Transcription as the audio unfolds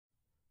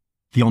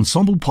The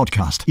Ensombl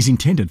podcast is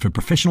intended for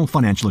professional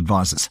financial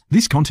advisors.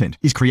 This content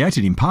is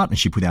created in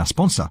partnership with our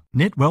sponsor,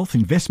 Net Wealth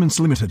Investments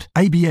Limited,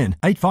 ABN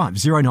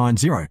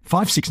 85090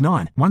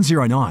 569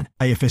 109,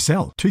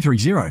 AFSL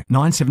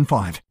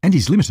 230975, and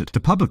is limited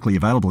to publicly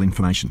available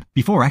information.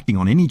 Before acting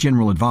on any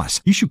general advice,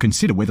 you should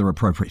consider whether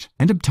appropriate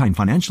and obtain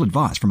financial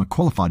advice from a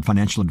qualified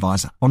financial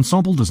advisor.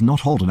 Ensombl does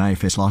not hold an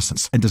AFS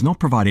license and does not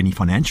provide any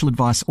financial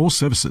advice or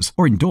services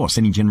or endorse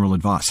any general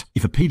advice.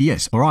 If a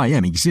PDS or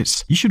IM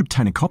exists, you should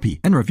obtain a copy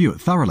and review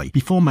it thoroughly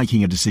before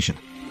making a decision.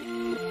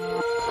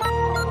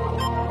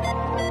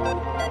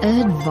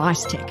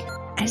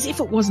 AdviceTech. As if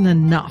it wasn't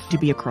enough to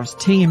be across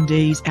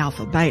TMDs,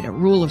 Alpha, Beta,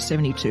 Rule of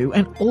 72,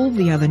 and all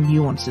the other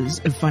nuances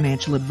of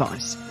financial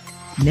advice.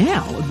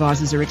 Now,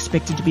 advisors are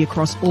expected to be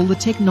across all the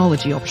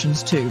technology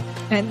options too,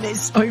 and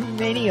there's so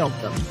many of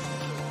them.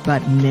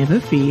 But never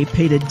fear,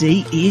 Peita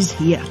D is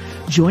here.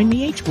 Join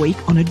me each week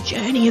on a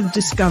journey of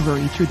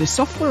discovery through the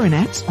software and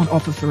apps on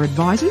offer for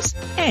advisors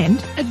and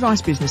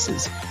advice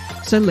businesses.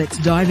 So let's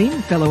dive in,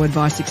 fellow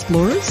advice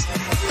explorers.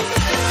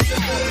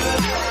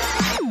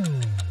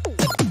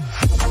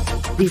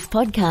 This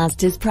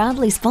podcast is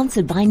proudly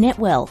sponsored by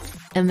NetWealth.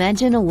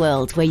 Imagine a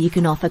world where you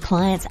can offer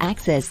clients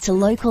access to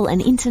local and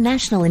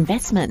international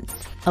investments.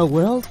 A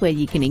world where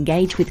you can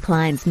engage with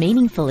clients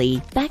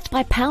meaningfully, backed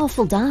by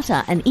powerful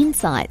data and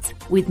insights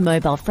with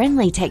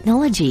mobile-friendly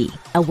technology.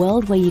 A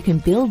world where you can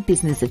build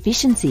business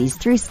efficiencies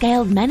through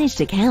scaled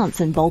managed accounts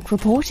and bulk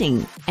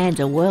reporting. And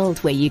a world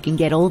where you can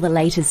get all the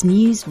latest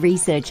news,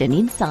 research and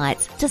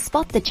insights to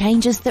spot the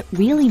changes that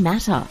really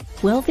matter.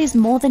 Wealth is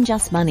more than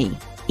just money.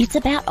 It's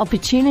about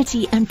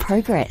opportunity and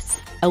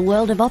progress. A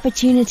world of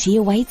opportunity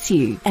awaits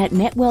you at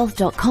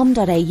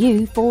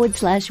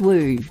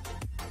netwealth.com.au/woo.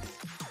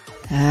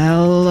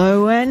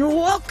 Hello and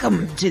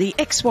welcome to the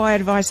XY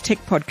Advice Tech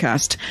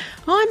Podcast.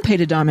 I'm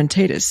Peita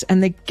Diamantidis,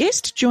 and the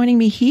guest joining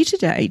me here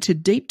today to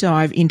deep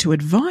dive into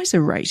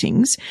advisor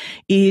ratings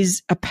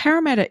is a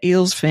Parramatta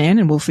Eels fan,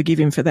 and we'll forgive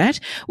him for that,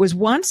 was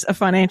once a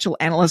financial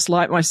analyst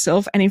like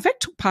myself, and in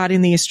fact took part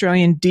in the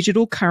Australian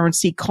Digital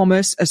Currency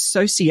Commerce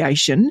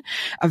Association,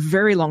 a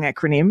very long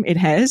acronym it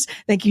has.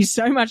 Thank you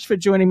so much for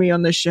joining me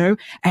on the show,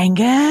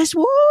 Angus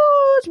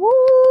Woods. Woo!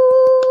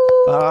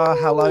 Oh,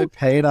 hello,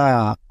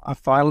 Peita. I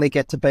finally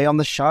get to be on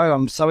the show.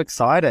 I'm so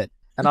excited.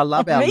 And I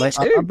love I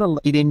love the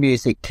lead-in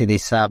music to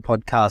this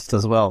podcast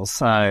as well.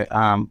 So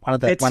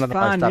it's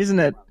fun, isn't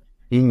it?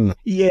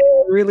 Yeah,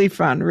 really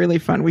fun, really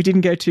fun. We didn't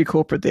go too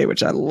corporate there,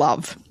 which I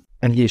love.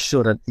 And you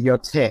shouldn't. You're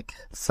tech,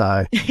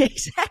 so.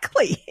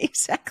 Exactly.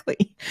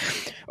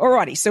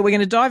 Alrighty, so we're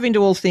going to dive into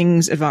all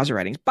things advisor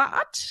ratings,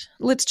 but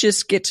let's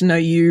just get to know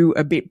you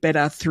a bit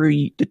better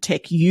through the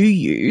tech you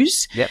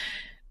use. Yep.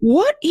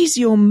 What is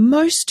your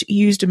most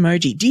used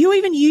emoji? Do you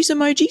even use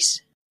emojis?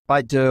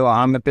 I do.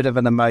 I'm a bit of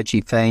an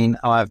emoji fiend.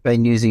 I've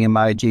been using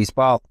emojis.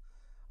 Well,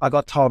 I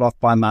got told off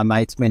by my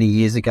mates many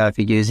years ago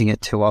for using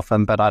it too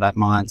often, but I don't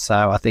mind.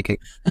 So I think it,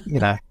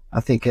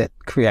 I think it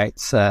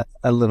creates a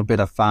little bit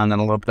of fun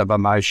and a little bit of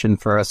emotion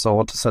for us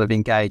all to sort of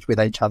engage with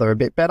each other a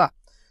bit better.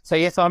 So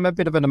yes, I'm a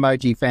bit of an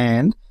emoji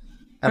fan.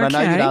 And okay. I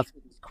know you'd asked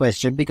this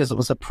question because it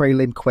was a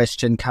prelim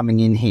question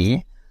coming in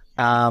here.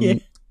 Yeah.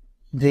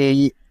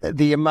 The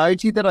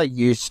emoji that I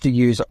used to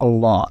use a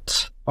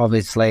lot,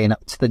 obviously, and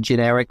it's the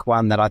generic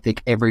one that I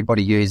think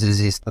everybody uses,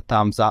 is the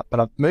thumbs up,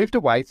 but I've moved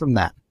away from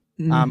that.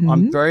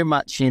 I'm very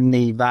much in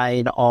the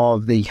vein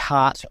of the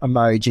heart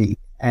emoji,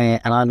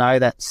 and I know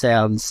that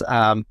sounds,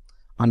 I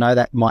know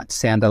that might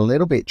sound a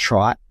little bit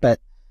trite, but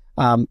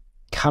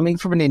coming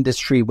from an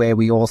industry where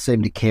we all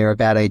seem to care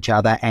about each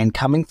other, and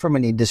coming from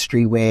an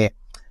industry where,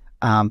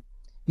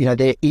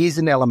 there is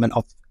an element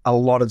of a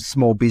lot of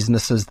small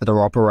businesses that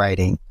are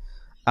operating.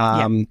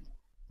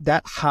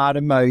 That heart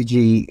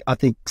emoji, I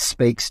think,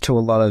 speaks to a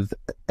lot of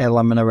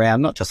element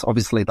around not just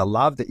obviously the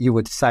love that you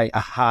would say a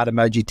heart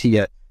emoji to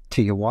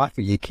your wife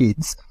or your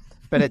kids,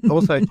 but it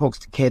also talks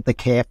to the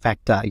care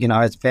factor,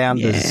 as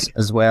founders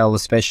as well,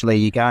 especially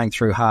you're going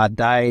through hard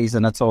days,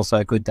 and it's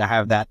also good to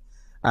have that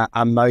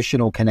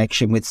emotional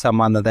connection with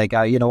someone that they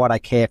go, you know what, I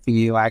care for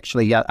you. I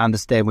actually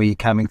understand where you're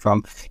coming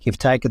from. You've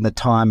taken the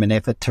time and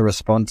effort to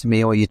respond to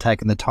me, or you've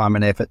taken the time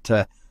and effort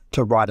to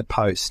write a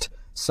post.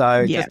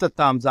 So just a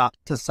thumbs up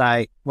to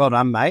say, well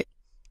done, mate.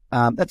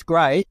 That's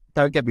great.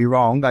 Don't get me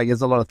wrong.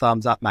 There's a lot of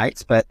thumbs up,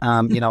 mates. But,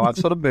 I've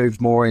sort of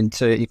moved more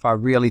into, if I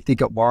really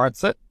think it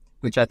warrants it,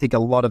 which I think a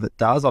lot of it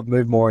does, I've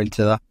moved more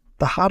into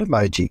the heart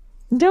emoji.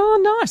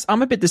 Oh, nice.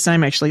 I'm a bit the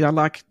same, actually. I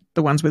like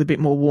the ones with a bit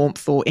more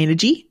warmth or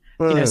energy,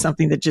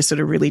 something that just sort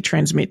of really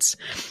transmits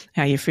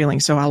how you're feeling.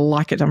 So I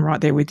like it. I'm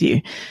right there with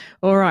you.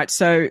 All right.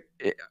 So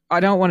I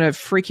don't want to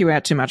freak you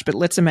out too much, but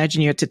let's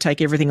imagine you had to take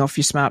everything off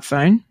your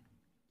smartphone.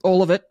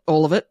 All of it,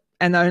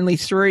 and only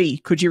 3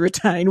 could you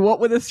retain. What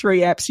were the 3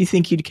 apps you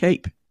think you'd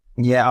keep?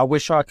 Yeah, I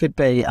wish I could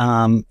be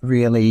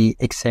really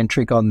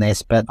eccentric on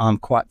this, but I'm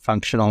quite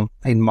functional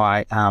in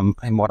my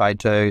in what I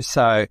do.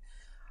 So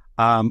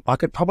I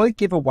could probably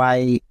give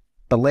away,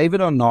 believe it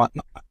or not,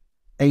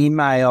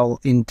 email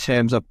in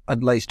terms of,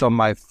 at least on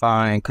my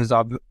phone, because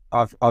I've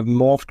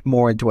morphed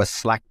more into a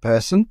Slack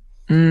person.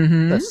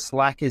 The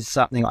Slack is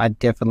something I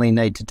definitely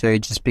need to do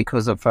just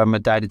because of from a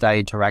day-to-day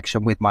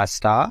interaction with my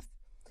staff.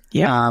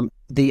 Yeah.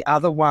 The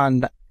other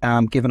one,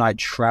 given I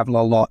travel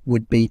a lot,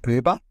 would be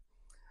Uber.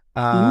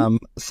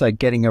 So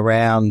getting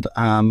around,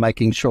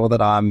 making sure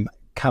that I'm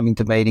coming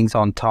to meetings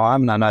on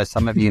time. And I know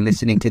some of you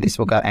listening to this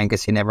will go,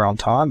 Angus, you're never on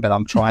time, but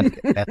I'm trying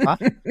to get better.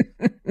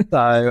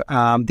 So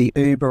the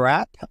Uber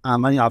app,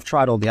 I've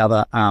tried all the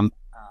other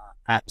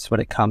apps when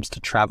it comes to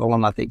travel,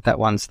 and I think that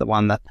one's the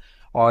one that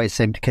I always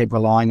seem to keep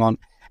relying on.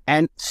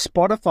 And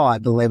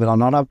Spotify, believe it or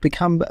not, I've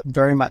become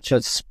very much a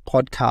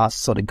podcast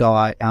sort of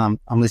guy. I'm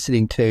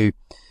listening to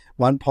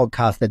one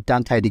podcast that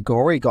Dante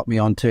DeGori got me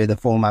onto, the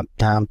former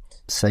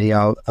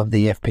CEO of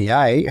the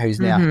FPA, who's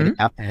now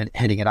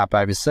heading it up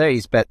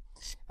overseas, but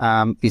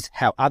is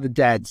How Other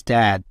Dads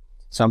Dad.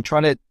 So I'm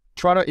trying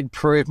to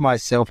improve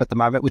myself at the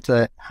moment with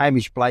the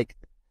Hamish Blake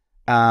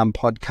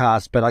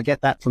podcast, but I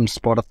get that from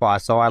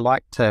Spotify. So I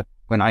like to,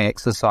 when I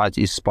exercise,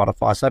 use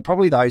Spotify. So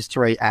probably those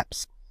three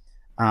apps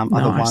are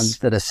the ones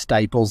that are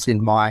staples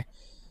in my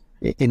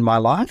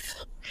life.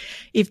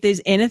 If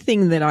there's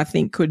anything that I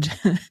think could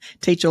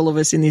teach all of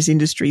us in this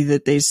industry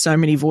that there's so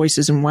many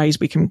voices and ways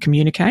we can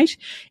communicate,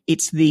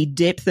 it's the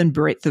depth and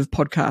breadth of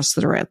podcasts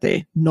that are out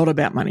there, not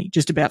about money,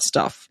 just about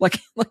stuff. Like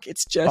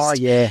it's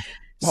just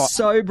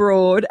so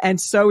broad and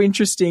so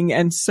interesting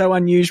and so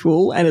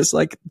unusual. And it's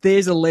like,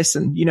 there's a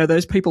lesson,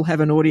 those people have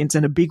an audience,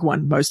 and a big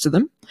one, most of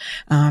them.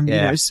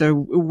 So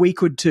we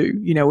could too,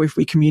 if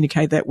we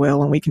communicate that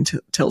well and we can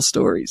tell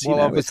stories. Well,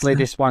 obviously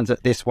this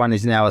one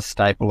is now a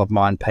staple of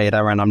mine,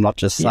 Peita, and I'm not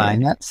just saying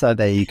that. So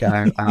there you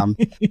go.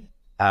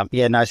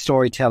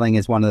 Storytelling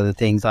is one of the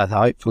things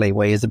hopefully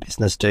we as a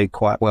business do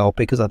quite well,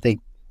 because I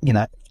think,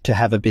 to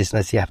have a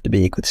business, you have to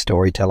be a good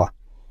storyteller.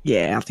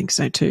 Yeah, I think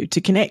so too.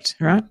 To connect,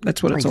 right?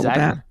 That's what it's all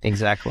about.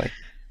 Exactly.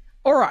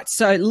 All right.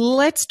 So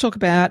let's talk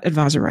about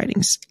advisor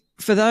ratings.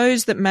 For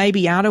those that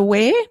maybe aren't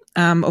aware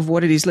of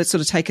what it is, let's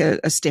sort of take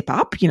a step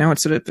up,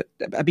 it's sort of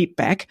a bit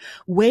back.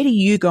 Where do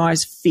you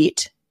guys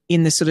fit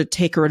in the sort of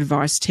tech or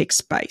advice tech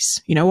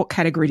space? What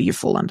category do you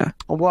fall under?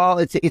 Well,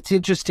 it's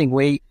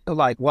interesting.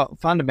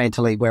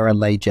 Fundamentally, we're a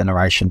lead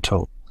generation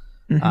tool.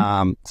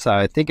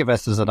 So think of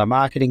us as a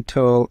marketing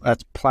tool.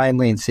 That's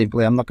plainly and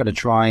simply. I'm not going to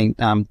try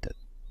and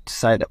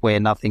say that we're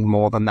nothing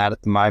more than that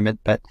at the moment,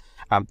 but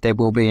there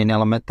will be an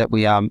element that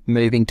we are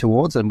moving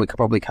towards, and we could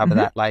probably cover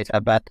that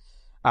later. But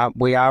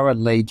we are a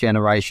lead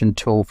generation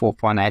tool for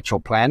financial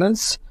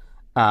planners,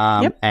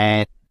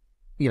 and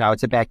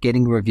it's about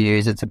getting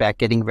reviews, it's about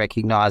getting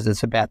recognised,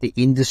 it's about the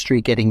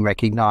industry getting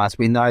recognised.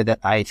 We know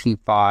that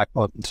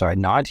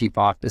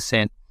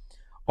 95%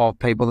 of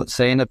people that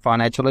see a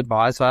financial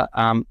advisor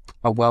are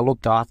well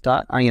looked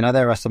after.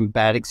 There are some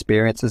bad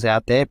experiences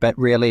out there, but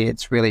really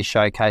it's really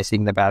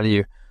showcasing the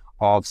value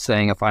of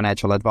seeing a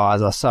financial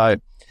advisor. So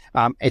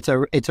it's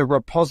a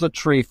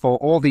repository for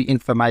all the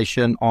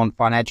information on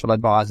financial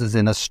advisors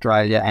in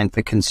Australia and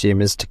for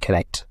consumers to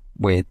connect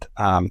with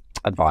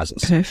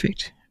advisors.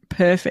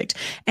 Perfect.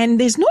 And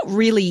there's not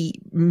really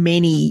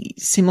many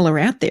similar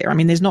out there. I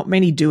mean, there's not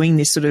many doing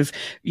this sort of,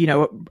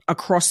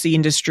 across the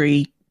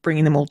industry,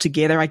 bringing them all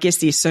together. I guess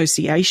the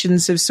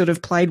associations have sort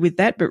of played with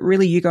that, but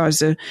really you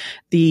guys are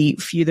the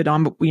few that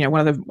I'm,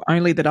 one of the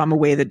only that I'm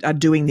aware that are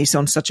doing this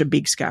on such a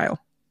big scale.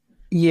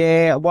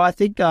 Yeah, well, I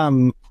think,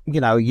 I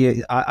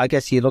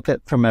guess you look at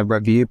from a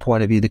review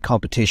point of view, the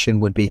competition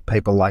would be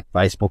people like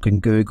Facebook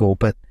and Google,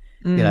 but,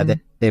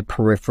 they're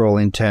peripheral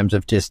in terms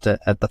of just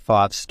at the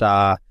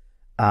 5-star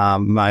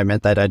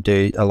moment. They don't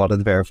do a lot of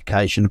the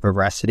verification of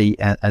veracity.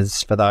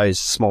 As for those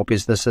small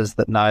businesses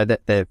that know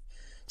that they've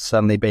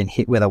suddenly been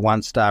hit with a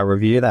 1-star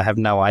review, they have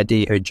no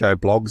idea who Joe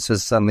Bloggs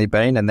has suddenly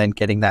been, and then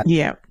getting that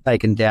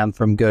taken down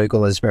from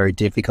Google is very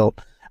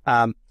difficult.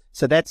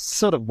 So that's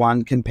sort of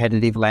one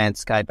competitive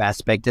landscape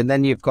aspect. And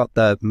then you've got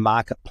the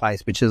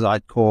marketplace, which is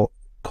I'd call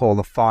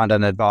the find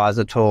an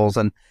advisor tools.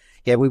 And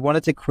we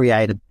wanted to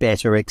create a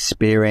better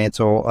experience,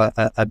 or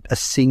a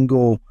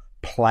single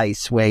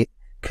place where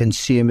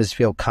consumers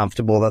feel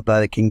comfortable that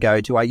they can go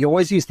to. I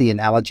always use the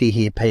analogy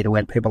here, Peita,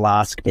 when people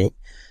ask me,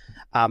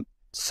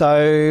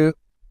 so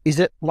is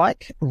it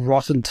like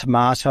Rotten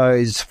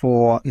Tomatoes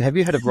have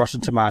you heard of Rotten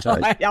Tomatoes?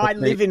 I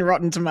live in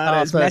Rotten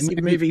Tomatoes,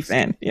 massive movie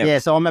fan. Yep. Yeah,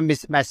 so I'm a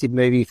massive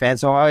movie fan,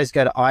 so I always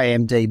go to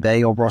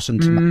IMDb or Rotten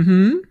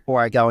Tomatoes before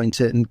I go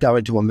into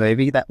a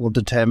movie. That will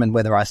determine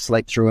whether I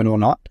sleep through it or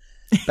not.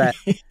 But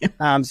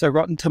so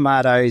Rotten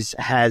Tomatoes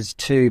has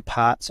two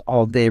parts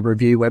of their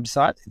review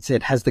website.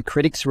 It has the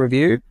critics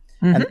review,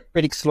 and the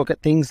critics look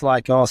at things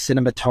like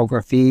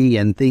cinematography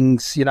and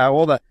things,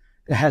 all the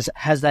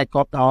has that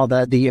got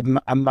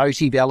the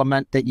emotive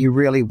element that you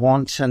really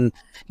want, and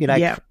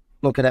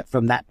look at it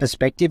from that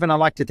perspective. And I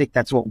like to think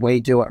that's what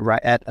we do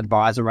at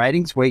Advisor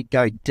Ratings. We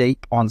go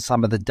deep on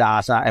some of the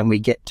data, and we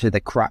get to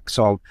the crux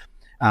of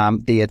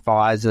the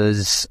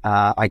advisor's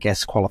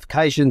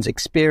qualifications,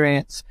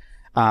 experience,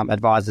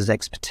 advisors'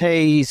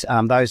 expertise,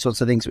 those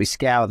sorts of things. We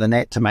scour the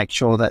net to make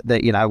sure that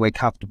we're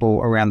comfortable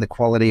around the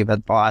quality of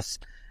advice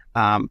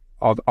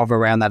of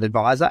around that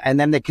advisor, and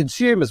then the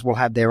consumers will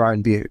have their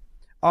own view.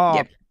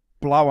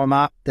 blow them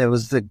up. There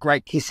was the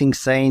great kissing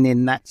scene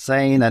in that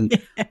scene and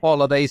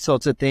all of these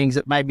sorts of things.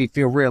 It made me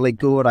feel really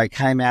good. I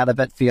came out of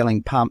it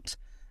feeling pumped.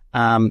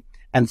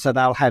 And so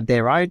they'll have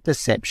their own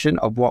perception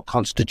of what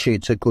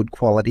constitutes a good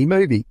quality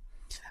movie.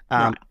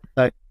 So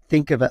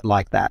think of it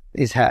like that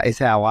is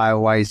how I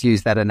always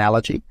use that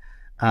analogy.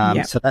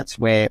 So that's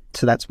where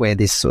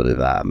this sort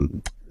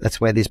of that's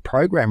where this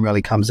program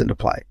really comes into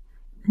play.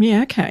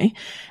 Yeah. Okay.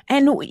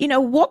 And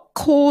what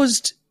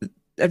caused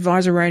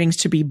Advisor Ratings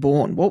to be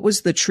born? What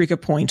was the trigger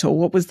point, or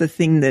what was the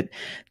thing that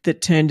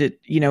turned it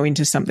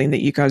into something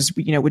that you guys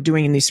were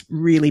doing in this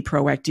really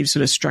proactive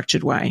sort of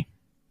structured way?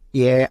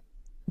 Yeah.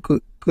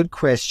 Good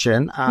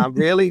question.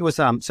 Really, it was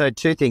so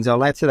two things.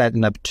 I'll answer that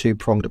in a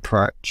two-pronged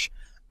approach.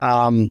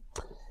 One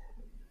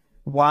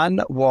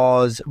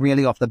was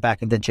really off the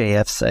back of the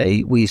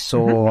GFC. We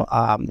saw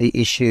the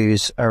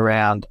issues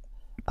around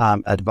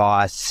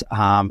advice,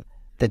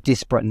 the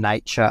disparate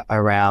nature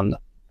around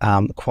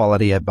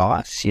quality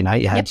advice. You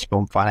had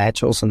strong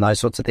financials and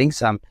those sorts of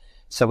things.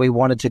 So we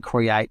wanted to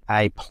create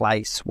a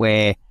place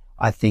where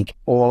I think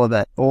all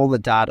the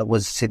data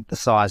was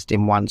synthesized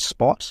in one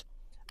spot.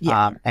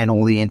 And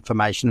all the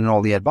information and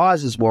all the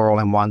advisors were all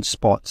in one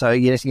spot. So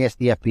yes,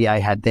 the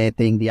FBA had their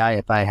thing, the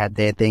AFA had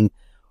their thing,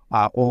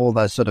 all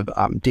those sort of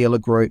dealer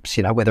groups,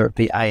 whether it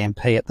be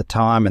AMP at the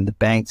time, and the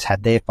banks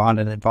had their fund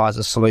and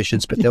advisor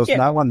solutions, but there was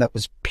no one that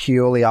was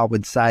purely, I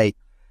would say,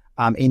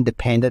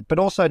 independent, but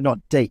also not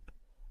deep,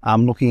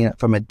 looking at it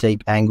from a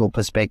deep angle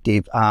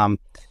perspective.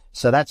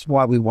 So that's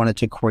why we wanted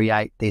to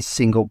create this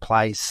single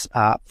place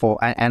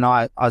and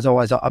I was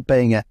always,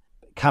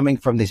 coming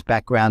from this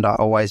background, I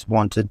always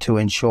wanted to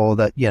ensure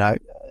that,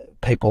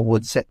 people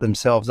would set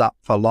themselves up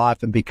for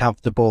life and be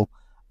comfortable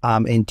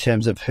in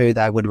terms of who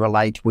they would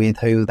relate with,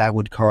 who they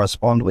would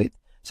correspond with.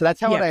 So that's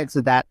how I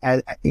answered that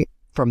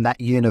from that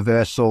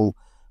universal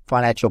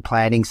financial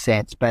planning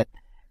sense. But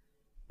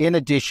in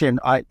addition,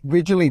 I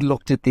originally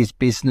looked at this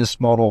business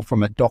model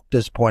from a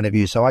doctor's point of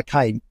view. So I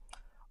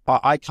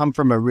come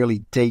from a really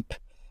deep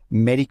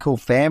medical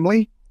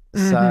family.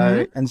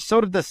 So, and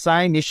sort of the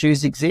same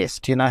issues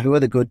exist, who are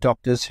the good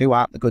doctors, who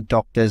aren't the good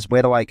doctors,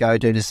 where do I go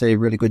to see a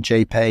really good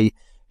GP,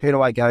 who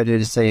do I go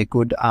to see a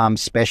good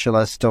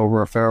specialist or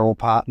referral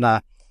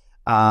partner,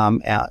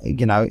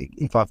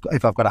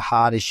 if I've got a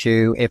heart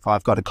issue, if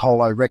I've got a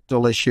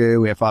colorectal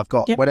issue, if I've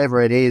got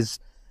whatever it is.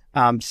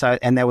 And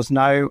there was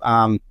no,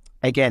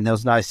 there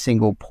was no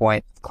single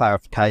point of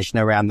clarification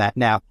around that.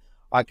 Now,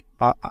 I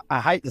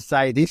hate to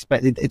say this,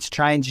 but it's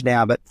changed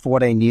now. But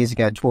 14 years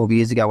ago, 12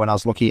 years ago, when I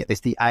was looking at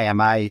this, the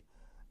AMA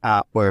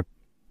were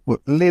a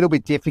little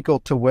bit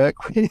difficult to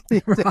work with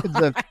in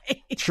terms of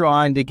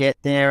trying to get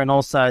there. And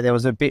also there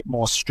was a bit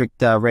more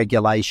stricter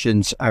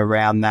regulations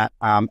around that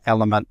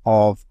element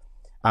of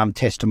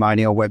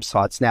testimonial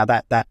websites. Now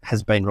that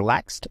has been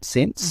relaxed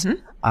since.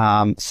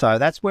 So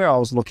that's where I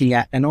was looking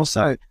at. And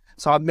also,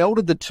 so I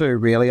melded the two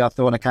really. I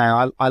thought,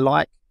 okay, I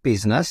like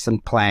business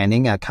and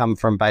planning. I come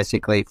from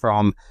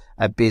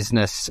a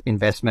business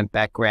investment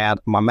background.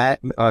 My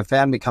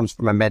family comes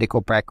from a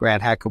medical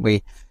background. How can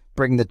we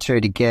bring the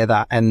two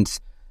together? And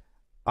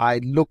I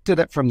looked at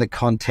it from the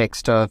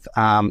context of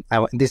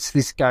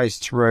this goes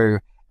through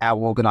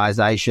our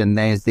organization.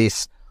 There's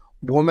this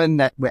woman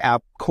that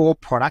our core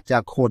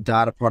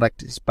data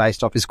product is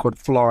based off is called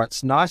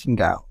Florence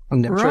Nightingale.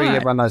 I'm sure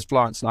everyone knows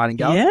Florence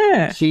Nightingale.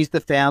 Yeah. She's the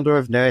founder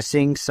of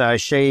nursing. So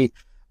she,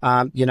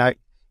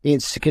 in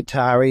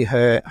Scutari,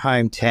 her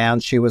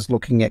hometown, she was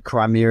looking at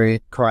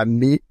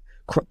the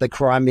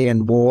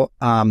Crimean War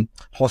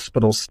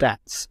hospital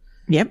stats.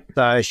 Yep.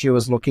 So she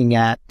was looking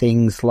at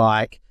things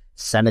like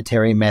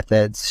sanitary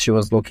methods. She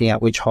was looking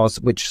at which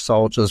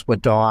soldiers were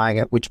dying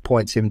at which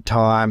points in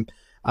time,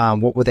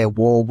 what were their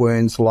war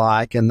wounds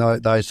like, and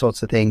those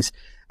sorts of things.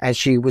 And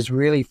she was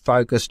really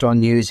focused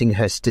on using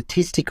her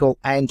statistical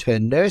and her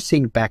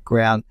nursing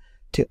background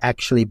to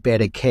actually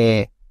better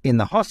care in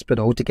the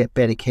hospital, to get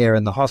better care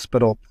in the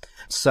hospital.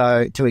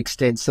 So to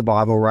extend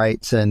survival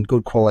rates and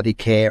good quality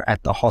care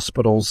at the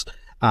hospitals,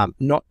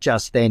 not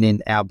just then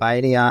in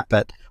Albania,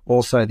 but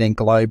also then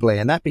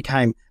globally. And that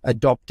became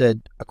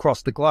adopted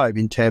across the globe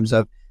in terms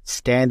of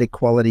standard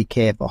quality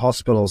care for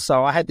hospitals.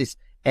 So I had this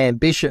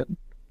ambition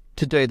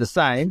to do the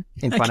same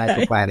in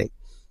financial planning.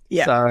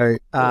 Yeah. So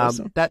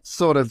awesome. That's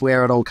sort of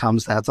where it all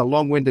comes to. It's a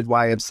long-winded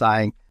way of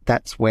saying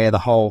that's where the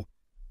whole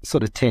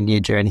sort of 10-year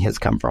journey has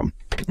come from.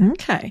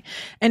 Okay.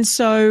 And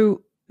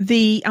so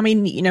an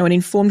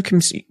informed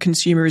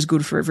consumer is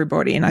good for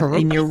everybody.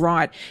 And you're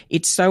right.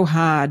 It's so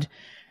hard.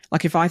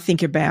 Like if I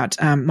think about,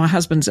 my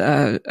husband's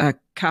a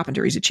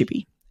carpenter, he's a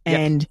chippy.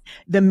 And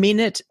the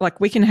minute, like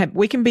we can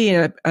be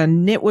a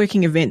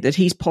networking event that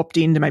he's popped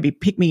in to maybe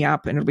pick me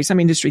up, and it'll be some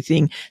industry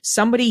thing.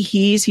 Somebody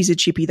hears he's a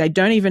chippy. They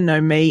don't even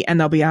know me, and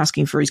they'll be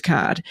asking for his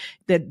card.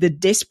 The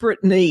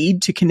desperate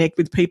need to connect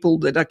with people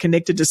that are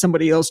connected to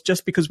somebody else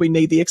just because we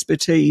need the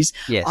expertise,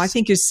 I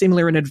think is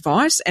similar in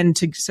advice. And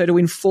to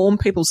inform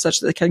people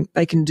such that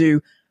they can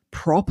do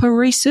proper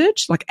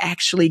research, like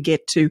actually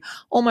get to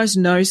almost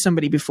know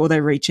somebody before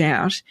they reach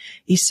out,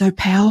 is so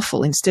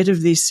powerful instead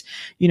of this,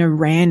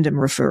 random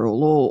referral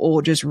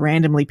or just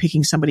randomly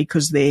picking somebody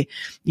because they're,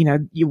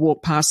 you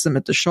walk past them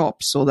at the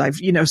shops or they've,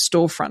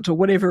 storefront or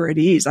whatever it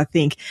is. I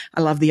think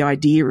I love the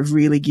idea of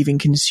really giving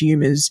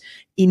consumers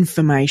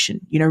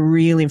information,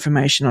 real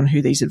information on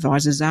who these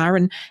advisors are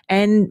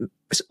and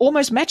it's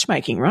almost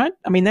matchmaking, right?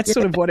 I mean, that's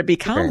sort of what it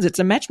becomes. It's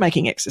a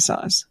matchmaking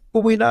exercise.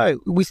 Well,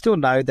 we still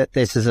know that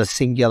this is a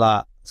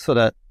singular sort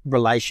of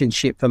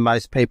relationship for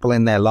most people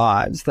in their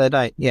lives. They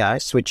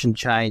don't, switch and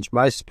change.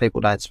 Most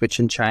people don't switch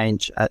and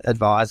change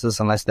advisors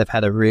unless they've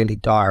had a really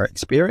dire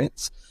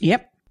experience.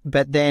 Yep.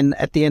 But then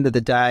at the end of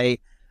the day,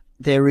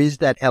 there is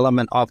that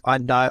element of,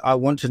 I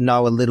want to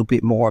know a little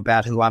bit more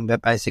about who I'm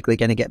basically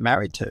going to get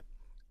married to.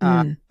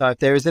 So if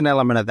there is an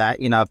element of that,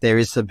 if there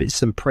is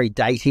some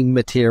pre-dating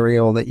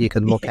material that you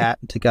can look at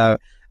to go,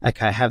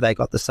 okay, have they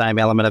got the same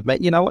element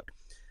of, you know what,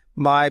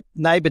 my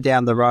neighbour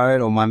down the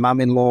road or my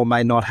mum-in-law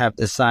may not have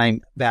the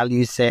same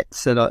value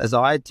sets as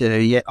I do,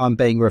 yet I'm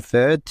being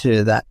referred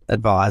to that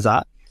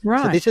advisor.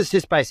 Right. So this is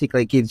just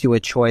basically gives you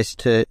a choice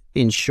to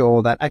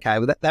ensure that, okay,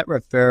 well, that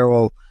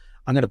referral,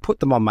 I'm going to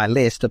put them on my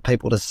list of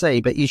people to see,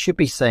 but you should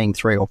be seeing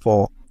 3 or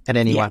 4 at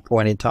any one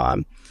point in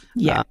time.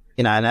 Yeah.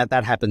 And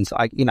that happens,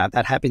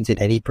 that happens in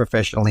any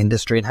professional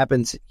industry. It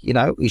happens,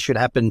 it should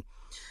happen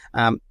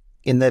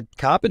in the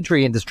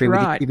carpentry industry with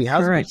your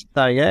husband. Correct.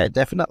 So, yeah,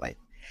 definitely.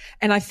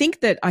 And I think,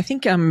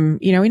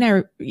 in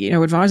our,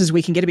 advisors,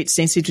 we can get a bit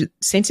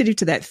sensitive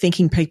to that,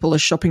 thinking people are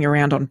shopping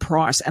around on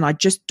price. And I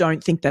just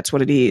don't think that's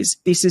what it is.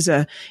 This is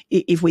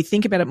if we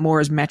think about it more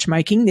as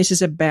matchmaking, this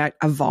is about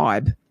a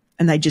vibe.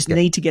 And they just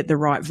need to get the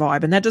right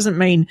vibe. And that doesn't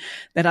mean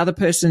that other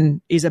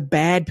person is a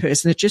bad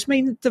person. It just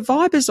means the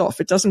vibe is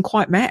off. It doesn't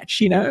quite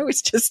match,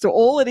 It's just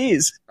all it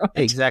is. Right?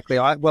 Exactly.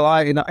 I've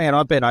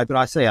been open.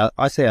 I see a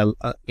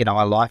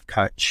life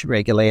coach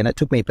regularly, and it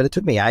took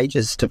me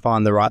ages to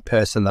find the right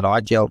person that I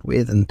gelled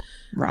with and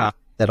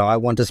that I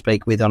want to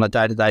speak with on a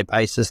day-to-day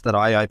basis that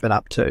I open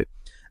up to.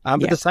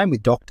 But the same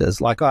with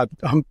doctors. Like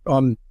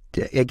I'm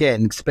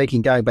again,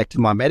 going back to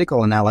my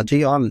medical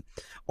analogy, I'm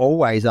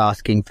always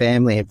asking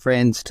family and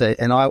friends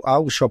and I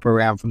will shop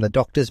around from the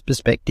doctor's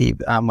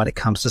perspective when it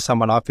comes to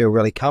someone I feel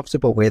really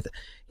comfortable with.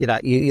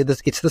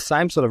 It's the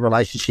same sort of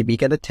relationship. You're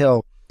going to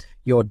tell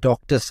your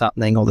doctor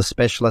something or the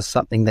specialist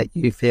something that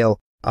you feel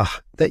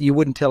that you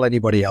wouldn't tell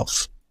anybody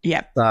else.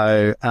 Yeah.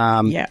 So,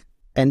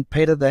 and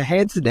Peita, the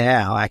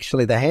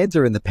hands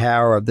are in the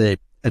power of the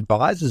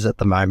advisors at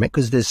the moment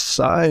because there's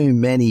so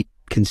many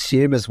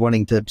consumers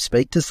wanting to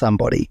speak to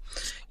somebody.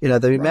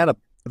 The amount of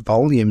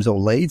volumes or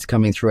leads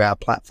coming through our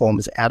platform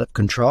is out of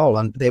control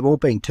and they're all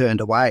being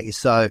turned away.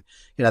 So,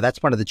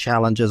 that's one of the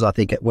challenges I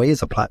think we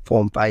as a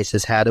platform face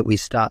is how do we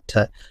start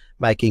to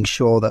making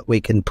sure that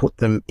we can put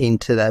them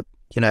into the,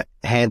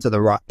 hands of the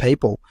right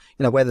people,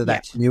 whether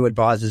that's new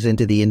advisors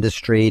into the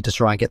industry to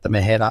try and get them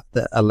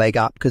a leg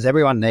up, because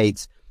everyone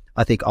needs,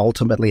 I think,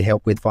 ultimately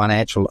help with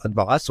financial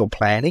advice or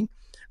planning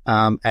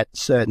at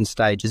certain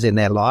stages in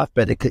their life.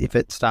 But if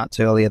it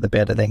starts earlier, the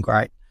better, then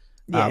great.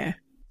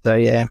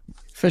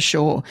 For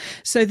sure.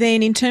 So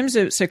then in terms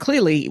of, so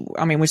clearly,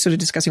 I mean, we're sort of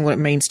discussing what it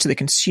means to the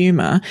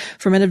consumer.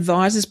 From an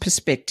advisor's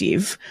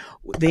perspective,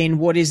 then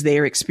what is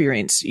their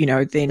experience,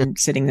 then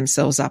setting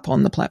themselves up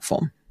on the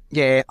platform?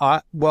 Yeah,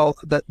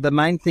 the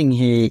main thing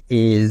here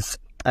is,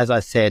 as I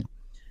said,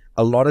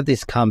 a lot of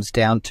this comes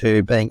down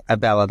to being a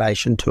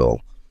validation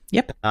tool.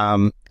 Yep.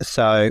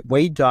 So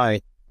we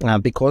don't,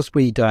 because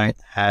we don't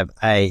have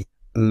a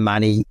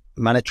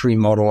monetary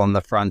model on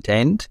the front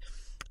end,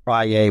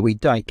 i.e. we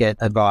don't get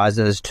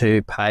advisors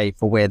to pay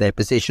for where they're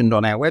positioned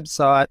on our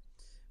website.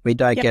 We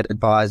don't get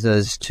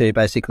advisors to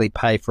basically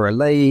pay for a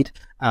lead,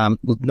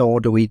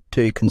 nor do we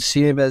do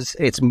consumers.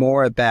 It's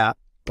more about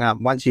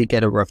once you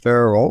get a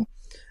referral,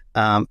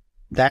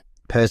 that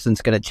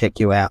person's going to check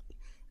you out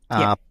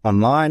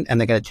online, and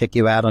they're going to check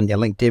you out on your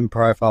LinkedIn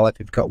profile. If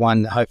you've got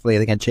one, hopefully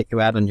they're going to check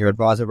you out on your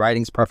advisor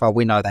ratings profile.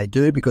 We know they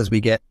do because we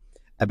get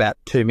about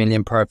 2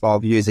 million profile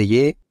views a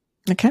year.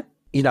 Okay.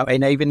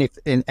 And even if,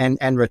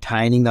 and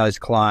retaining those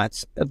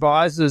clients,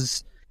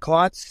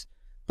 clients,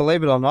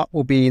 believe it or not,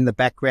 will be in the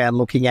background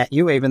looking at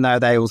you, even though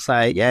they will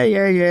say,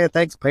 yeah,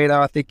 thanks, Peita.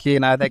 I think,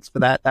 thanks for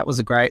that. That was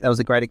a great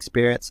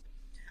experience.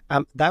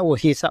 They will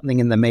hear something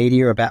in the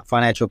media about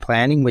financial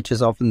planning, which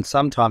is often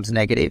sometimes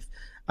negative.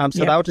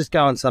 They'll just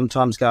go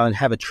and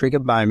have a trigger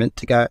moment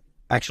to go,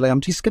 actually,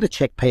 I'm just going to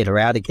check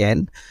Peita out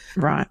again.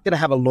 Right. I'm going to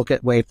have a look at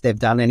if they've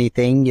done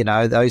anything,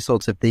 those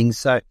sorts of things.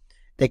 So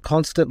they're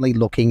constantly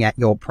looking at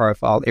your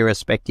profile,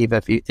 irrespective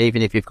of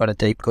even if you've got a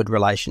deep, good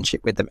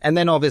relationship with them. And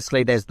then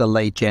obviously there's the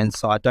lead gen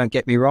side. Don't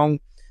get me wrong.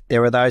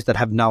 There are those that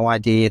have no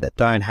idea, that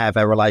don't have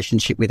a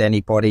relationship with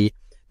anybody,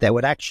 that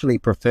would actually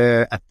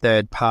prefer a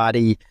third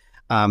party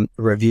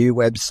review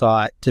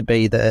website to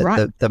be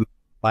the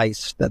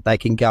place that they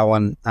can go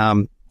and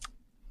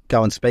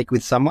speak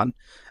with someone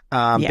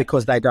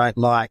because they don't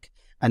like,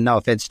 and no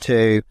offense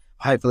to,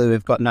 hopefully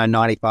we've got no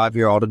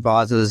 95-year-old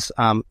advisors,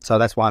 so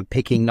that's why I'm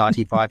picking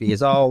 95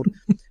 years old.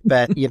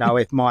 But,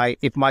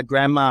 if my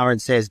grandma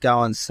and says,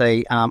 go and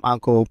see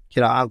Uncle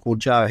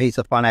Joe, he's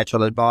a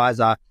financial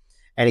advisor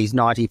and he's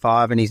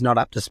 95 and he's not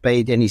up to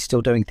speed and he's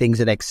still doing things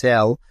in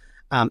Excel,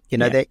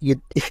 that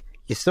you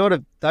sort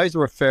of, those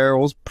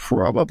referrals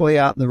probably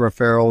aren't the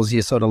referrals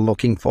you're sort of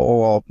looking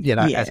for,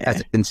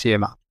 as a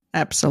consumer.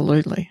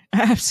 Absolutely.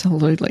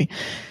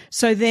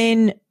 So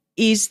then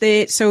you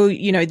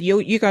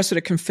guys sort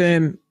of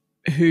confirm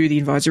who the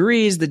advisor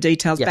is, the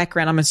details,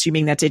 background. I'm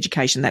assuming that's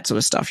education, that sort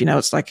of stuff.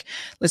 It's like,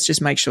 let's just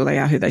make sure they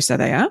are who they say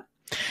they are.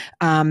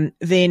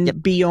 Then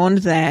beyond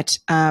that,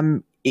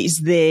 is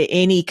there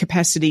any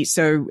capacity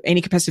for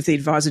the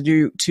advisor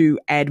to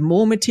add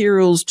more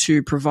materials,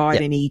 to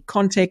provide any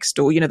context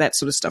or, that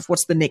sort of stuff?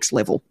 What's the next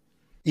level?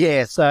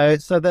 Yeah. So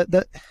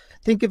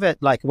think of it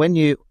like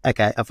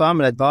if I'm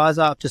an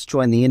advisor, I've just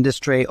joined the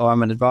industry, or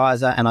I'm an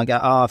advisor and I go,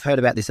 I've heard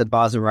about this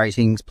advisor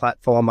ratings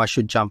platform, I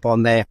should jump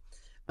on there.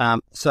 There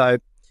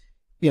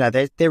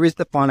is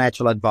the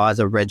financial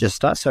advisor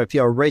register. So if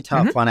you're a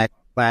retail financial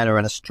planner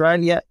in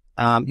Australia,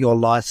 your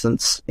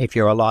license, if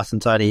you're a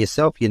license owner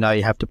yourself, you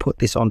have to put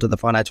this onto the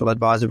financial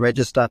advisor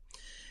register.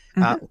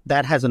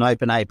 That has an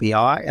open API,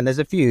 and there's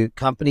a few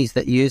companies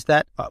that use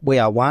that. We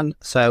are one,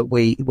 so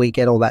we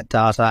get all that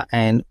data,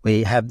 and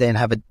we have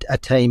a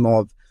team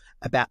of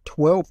about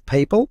 12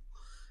 people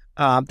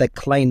that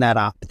clean that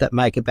up, that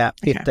make about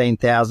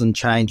 15,000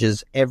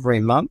 changes every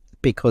month,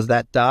 because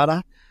that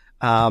data.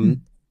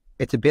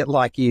 It's a bit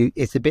like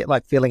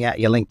filling out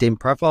your LinkedIn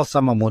profile.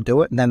 Someone will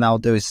do it and then they'll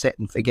do set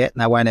and forget,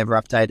 and they won't ever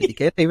update it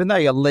again, even though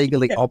you're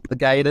legally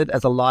obligated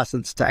as a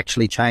license to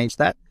actually change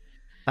that.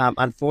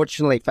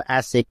 Unfortunately for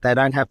ASIC, they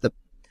don't have the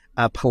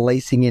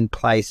policing in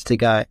place to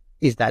go,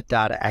 is that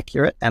data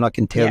accurate? And I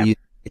can tell you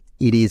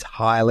it is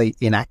highly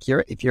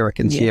inaccurate if you're a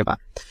consumer.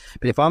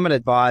 But if I'm an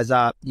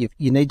advisor, you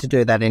need to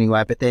do that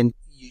anyway. But then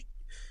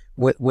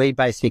we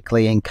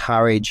basically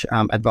encourage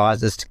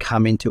advisors to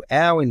come into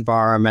our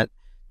environment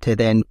to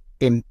then,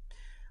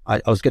 I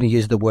was going to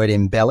use the word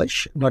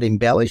not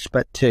embellish,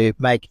 but to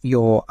make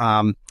your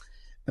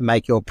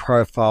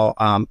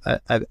profile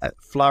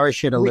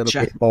flourish it a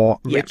little bit more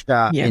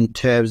richer in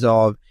terms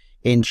of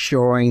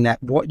ensuring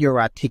that what you're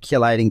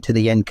articulating to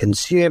the end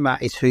consumer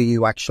is who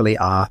you actually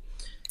are.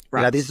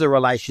 Right. This is a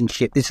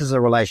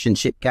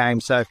relationship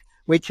game. So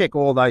we check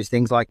all those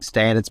things like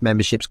standards,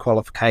 memberships,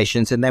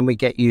 qualifications, and then we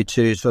get you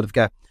to sort of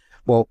go,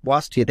 well,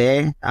 whilst you're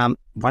there,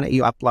 why don't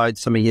you upload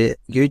some of your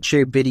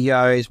YouTube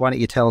videos? Why don't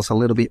you tell us a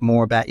little bit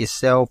more about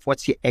yourself?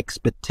 What's your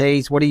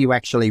expertise? What are you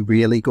actually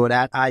really good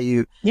at? Are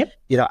you,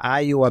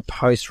 are you a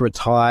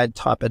post-retired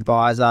type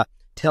advisor?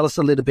 Tell us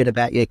a little bit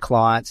about your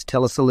clients.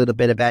 Tell us a little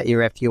bit about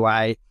your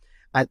FUA.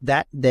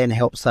 That then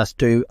helps us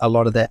do a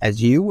lot of the,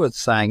 as you were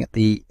saying at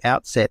the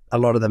outset, a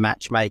lot of the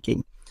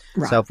matchmaking.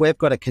 Right. So if we've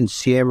got a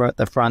consumer at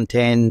the front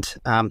end,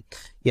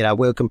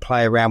 we can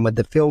play around with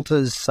the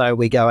filters. So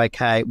we go,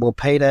 okay, well,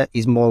 Peita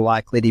is more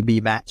likely to be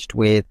matched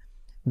with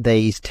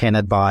these 10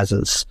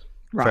 advisors,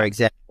 for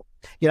example.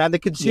 The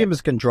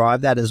consumers can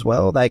drive that as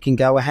well. They can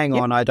go, well, hang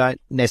on, I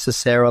don't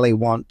necessarily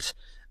want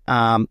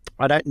an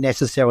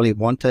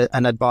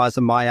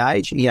advisor my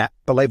age.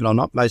 Believe it or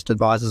not, most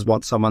advisors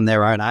want someone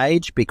their own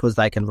age because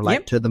they can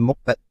relate to them more.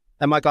 But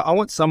they might go, I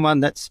want someone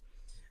that's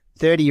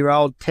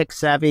 30-year-old tech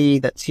savvy,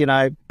 that's,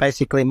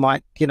 basically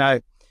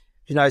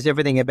knows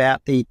everything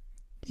about the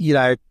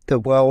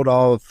world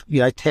of,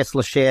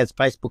 Tesla shares,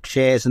 Facebook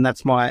shares, and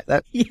that's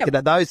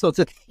those sorts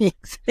of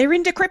things. They're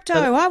into crypto.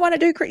 I want to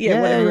do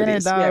crypto. Whatever it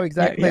is. No,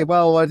 exactly. Yeah.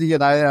 Well,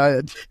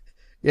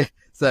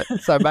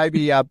 So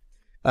maybe,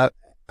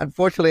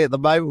 unfortunately, at the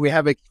moment, we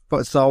haven't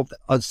solved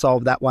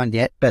that one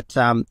yet, but,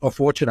 or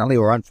fortunately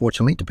or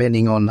unfortunately,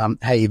 depending on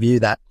how you view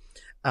that.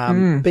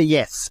 But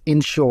yes, in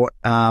short,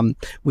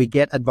 we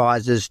get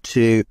advisors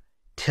to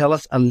tell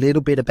us a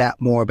little bit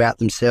more about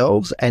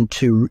themselves and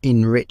to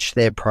enrich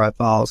their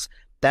profiles.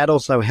 That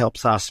also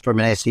helps us from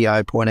an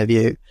SEO point of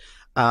view.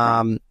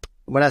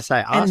 When I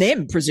say us, and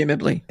them,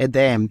 presumably, and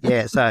them,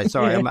 yeah. So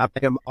sorry,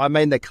 I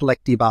mean the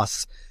collective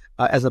us,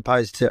 as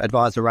opposed to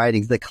advisor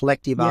ratings. The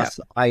collective us,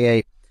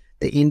 i.e.,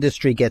 the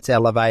industry gets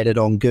elevated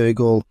on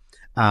Google.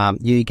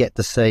 You get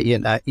to see,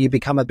 you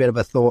become a bit of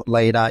a thought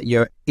leader.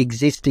 Your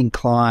existing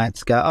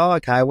clients go, oh,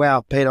 okay,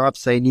 wow, Peita, I've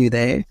seen you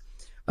there.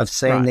 I've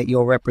seen that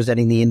you're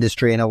representing the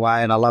industry in a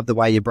way, and I love the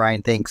way your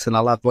brain thinks, and I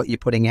love what you're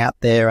putting out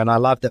there, and I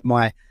love that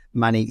my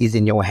money is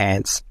in your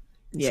hands.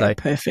 Yeah, so,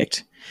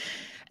 perfect.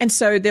 And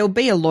so there'll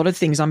be a lot of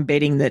things, I'm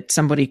betting, that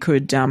somebody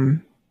could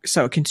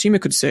so a consumer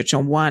could search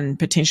on. One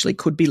potentially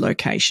could be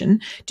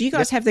location. Do you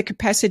guys have the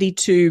capacity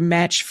to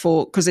match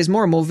because there's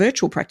more and more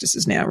virtual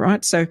practices now,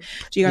 right? So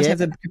do you guys have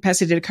the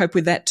capacity to cope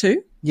with that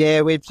too?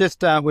 Yeah, we've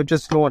just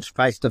launched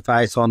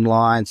face-to-face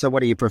online. So what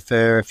do you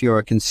prefer if you're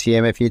a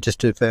consumer? If you just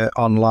prefer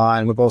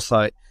online, we've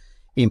also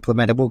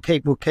implemented, we'll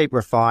keep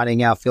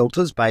refining our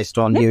filters based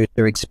on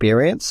user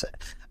experience.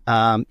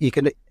 You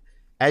can,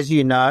 as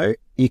you know,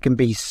 you can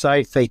be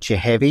so feature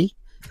heavy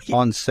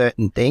on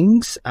certain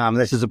things.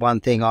 This is the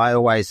one thing I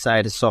always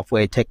say to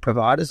software tech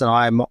providers,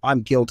 and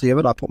I'm guilty of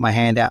it. I put my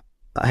hand out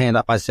a hand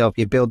up myself.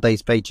 You build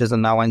these features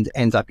and no one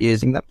ends up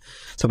using them.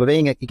 So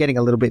you're getting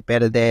a little bit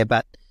better there,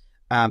 but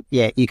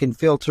you can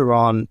filter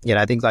on,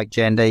 things like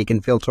gender. You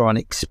can filter on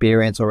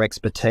experience or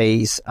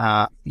expertise.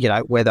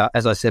 Whether,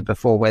 as I said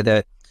before,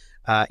 whether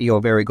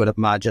you're very good at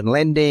margin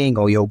lending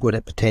or you're good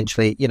at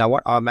potentially,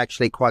 I'm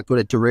actually quite good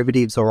at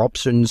derivatives or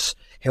options,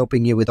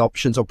 helping you with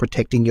options or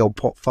protecting your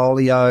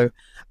portfolio,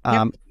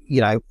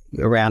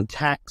 around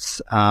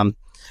tax,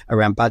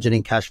 around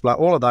budgeting, cash flow,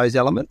 all of those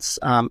elements.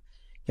 And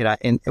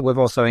we've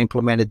also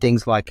implemented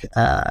things like,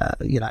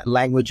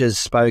 languages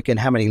spoken.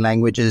 How many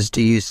languages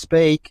do you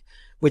speak?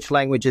 Which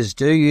languages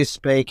do you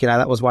speak?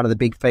 That was one of the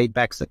big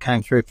feedbacks that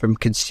came through from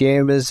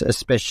consumers,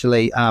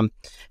 especially how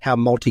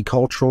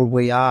multicultural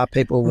we are.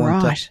 People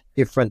want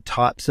different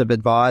types of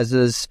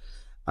advisors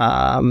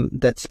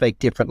that speak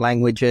different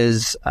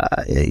languages.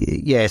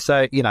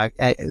 So,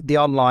 the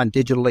online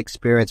digital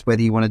experience,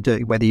 whether you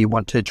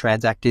want to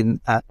transact in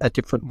a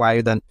different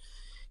way than,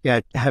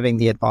 having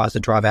the advisor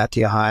drive out to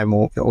your home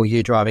or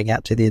you driving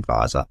out to the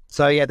advisor.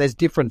 So, there's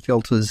different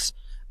filters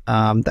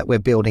that we're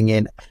building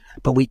in,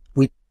 but we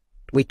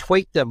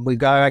tweak them. We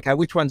go, okay,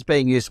 which one's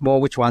being used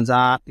more, which ones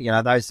aren't,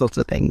 those sorts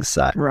of things.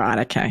 So. Right,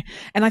 okay.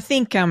 And I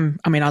think, I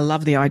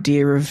love the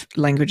idea of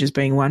languages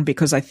being one,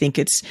 because I think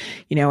it's,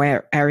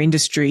 our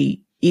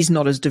industry is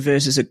not as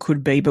diverse as it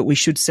could be, but we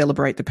should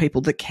celebrate the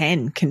people that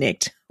can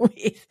connect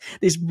with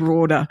this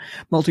broader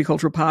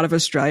multicultural part of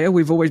Australia.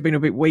 We've always been a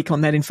bit weak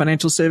on that in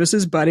financial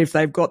services, but if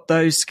they've got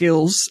those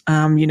skills,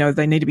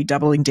 they need to be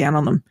doubling down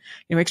on them.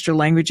 Extra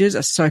languages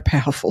are so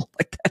powerful.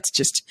 Like, that's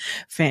just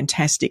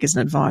fantastic as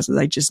an advisor.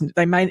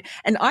 They may,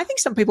 and I think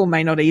some people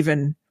may not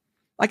even,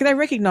 like, they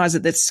recognize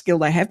that that's a skill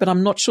they have, but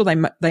I'm not sure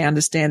they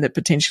understand that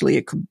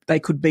potentially they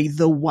could be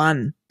the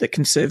one that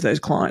can serve those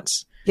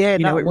clients. Yeah,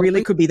 it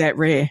really could be that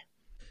rare.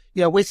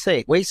 Yeah, we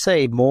see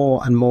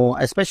more and more,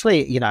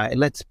 especially, how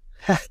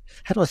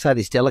do I say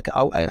this delicate?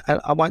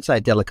 I won't say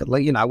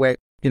delicately, where,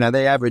 the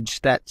average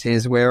stats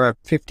is we're a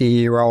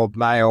 50-year-old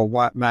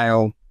white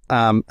male,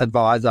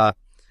 advisor,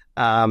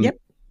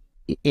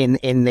 in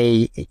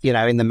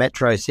the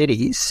metro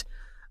cities.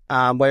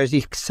 Whereas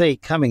you see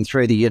coming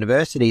through the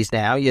universities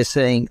now, you're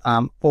seeing,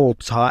 all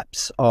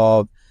types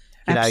of,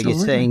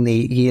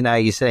 Absolutely.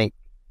 you're seeing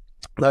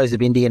those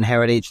of Indian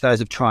heritage,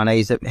 those of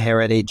Chinese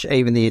heritage,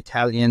 even the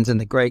Italians and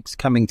the Greeks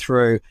coming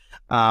through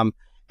out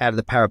of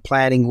the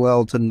paraplanning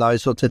world and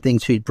those sorts of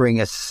things, who bring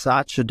us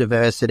such a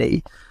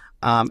diversity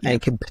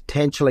and can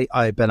potentially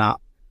open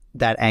up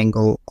that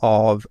angle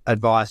of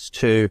advice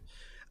to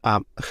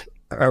a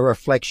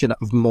reflection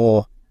of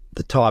more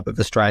the type of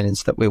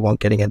Australians that we want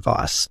getting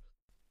advice.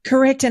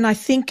 Correct. And I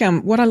think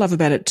what I love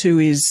about it too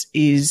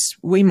is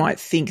we might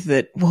think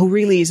that, well,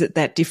 really, is it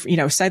that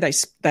different? Say they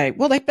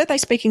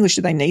speak English.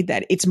 Do they need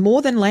that? It's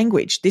more than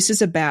language. This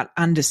is about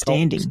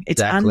understanding. Exactly.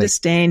 It's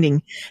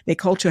understanding their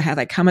culture, how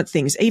they come at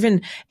things,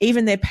 even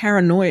their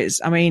paranoias.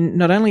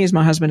 Not only is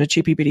my husband a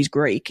chippy, but he's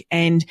Greek,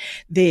 and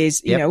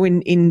there's,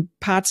 in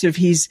parts of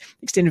his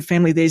extended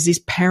family, there's this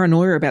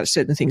paranoia about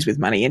certain things with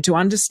money, and to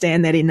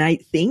understand that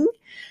innate thing,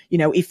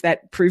 if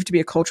that proved to be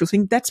a cultural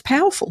thing, that's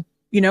powerful.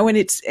 And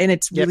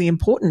it's really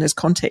important as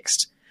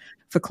context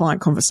for client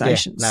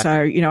conversations.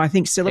 So, I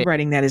think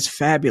celebrating that is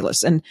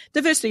fabulous, and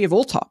diversity of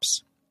all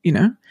types,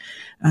 really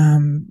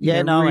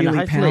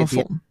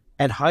powerful.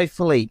 And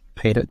hopefully,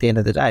 Peter, at the end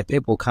of the day,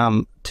 people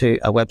come to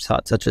a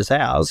website such as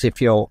ours,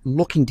 if you're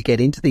looking to get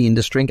into the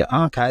industry, and go,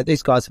 okay,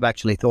 these guys have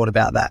actually thought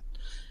about that,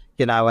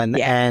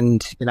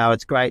 and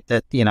it's great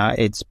that,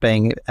 it's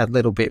being a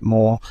little bit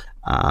more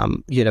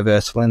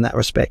universal in that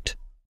respect.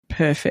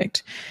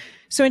 Perfect.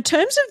 So in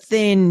terms of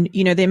then,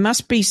 there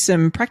must be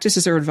some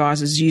practices or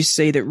advisors you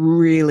see that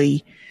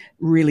really,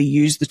 really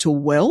use the tool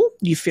well.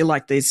 You feel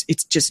like it's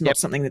just not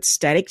something that's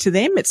static to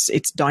them.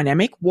 It's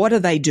dynamic. What are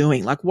they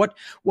doing? Like what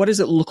does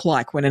it look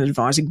like when an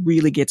advisor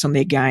really gets on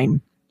their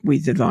game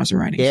with advisor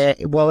ratings? Yeah,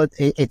 well,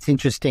 it's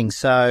interesting.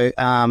 So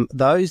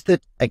those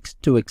that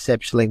do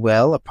exceptionally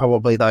well are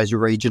probably those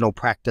regional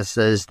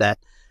practices that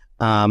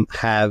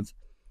have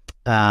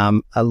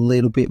a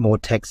little bit more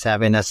tech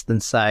savviness than,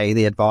 say,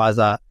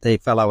 the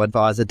fellow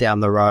advisor down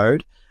the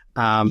road.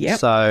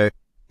 So,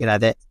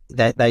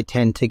 they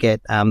tend to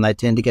get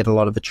a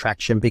lot of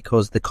attraction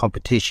because the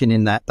competition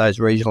in those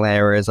regional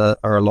areas are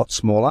a lot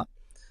smaller.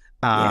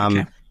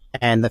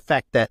 And the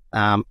fact that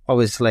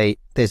obviously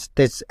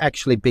there's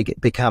actually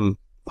become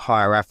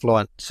higher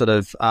affluent sort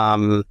of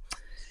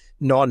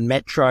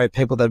non-metro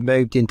people that have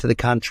moved into the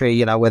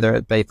country, whether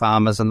it be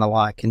farmers and the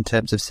like, in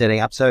terms of setting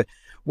up. So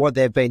what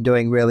they've been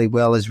doing really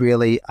well is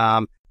really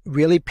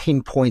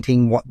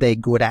pinpointing what they're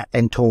good at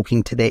and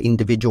talking to their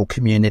individual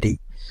community.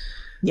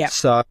 Yeah.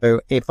 So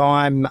if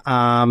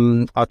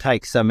I'll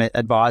take some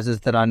advisors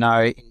that I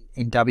know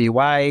in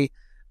WA.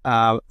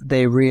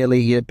 They're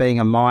really, being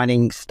a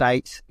mining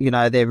state,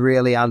 they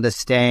really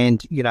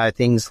understand,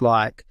 things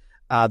like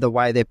the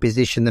way they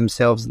position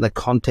themselves and the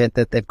content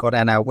that they've got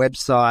on our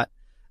website.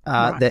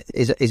 That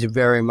is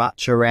very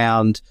much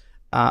around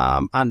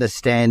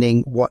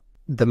understanding what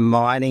the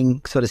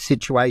mining sort of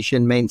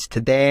situation means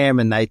to them,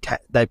 and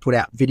they put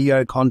out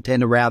video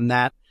content around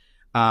that.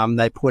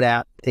 They put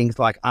out things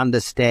like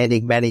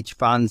understanding managed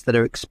funds that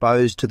are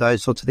exposed to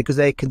those sorts of things because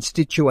their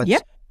constituents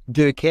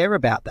do care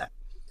about that.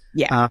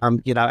 Yeah.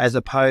 As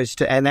opposed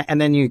to,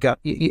 and then you go,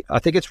 I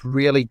think it's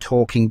really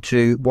talking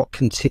to what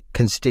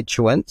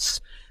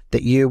constituents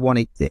that you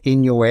want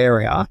in your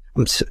area.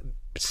 I'm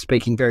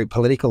speaking very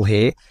political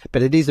here,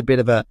 but it is a bit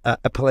of a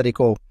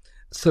political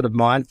sort of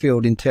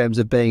minefield in terms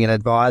of being an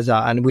advisor.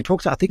 And we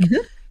talked, I think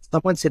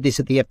someone said this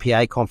at the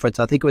FPA conference.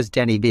 I think it was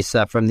Danny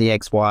Visser from the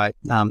XY,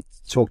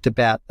 talked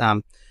about,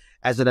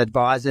 as an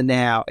advisor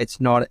now,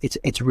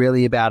 it's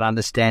really about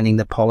understanding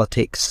the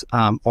politics,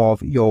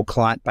 of your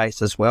client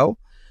base as well.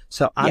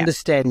 So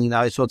understanding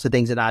those sorts of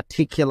things and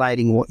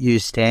articulating what you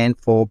stand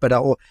for, but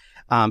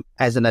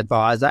as an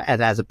advisor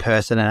and as a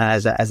person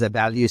and as a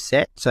value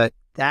set. So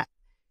that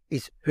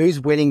is who's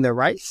winning the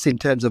race in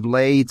terms of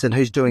leads and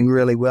who's doing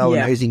really well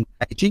and who's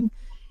engaging.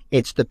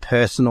 It's the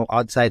personal,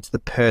 I'd say it's the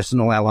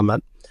personal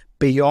element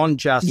beyond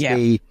just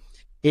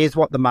here's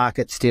what the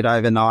markets did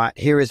overnight.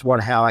 Here is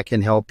how I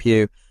can help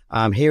you.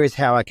 Here is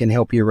how I can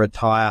help you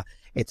retire.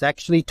 It's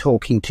actually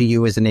talking to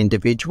you as an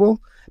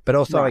individual, but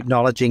also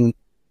acknowledging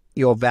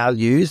your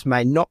values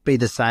may not be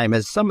the same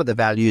as some of the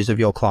values of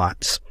your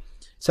clients.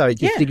 So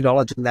just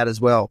acknowledging that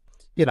as well.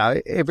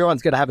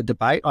 Everyone's going to have a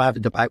debate. I have a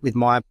debate with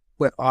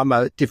I'm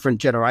a different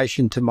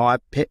generation to my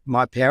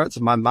parents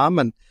and my mum,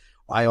 and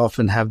I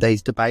often have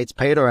these debates,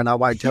 Peter, and I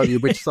won't tell you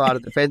which side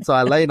of the fence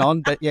I lean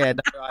on, but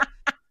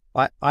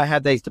I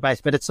have these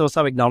debates, but it's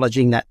also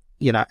acknowledging that,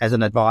 as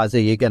an advisor,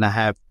 you're going to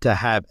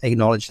have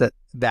acknowledge that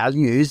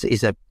values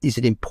is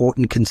an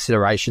important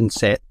consideration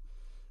set.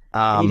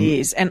 It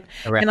is. And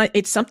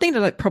it's something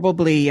that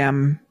probably,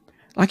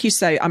 like you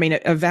say, I mean,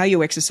 a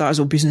value exercise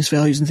or business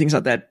values and things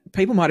like that,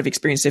 people might have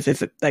experienced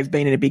if they've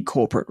been in a big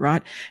corporate,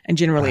 right? And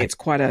generally it's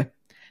quite a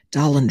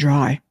dull and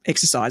dry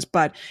exercise.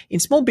 But in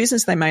small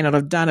business, they may not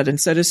have done it. And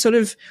so to sort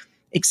of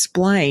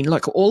explain,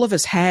 like all of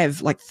us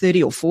have like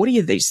 30 or 40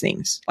 of these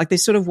things. Like they're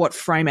sort of what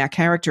frame our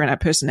character and our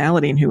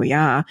personality and who we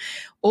are.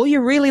 All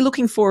you're really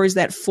looking for is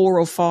that 4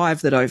 or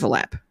 5 that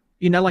overlap.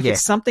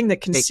 It's something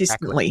that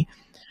consistently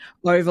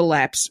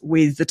overlaps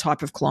with the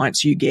type of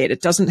clients you get.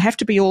 It doesn't have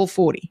to be all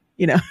 40,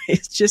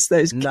 it's just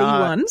those key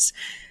ones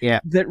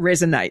that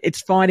resonate.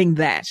 It's finding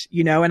that,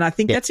 and I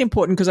think that's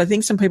important because I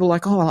think some people are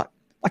like, oh,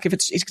 like if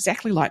it's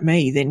exactly like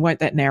me, then won't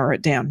that narrow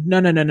it down? No.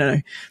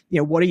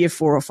 What are your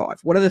 4 or 5?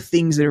 What are the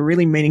things that are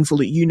really meaningful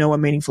that are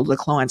meaningful to the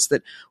clients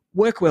that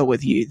work well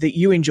with you, that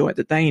you enjoy,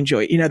 that they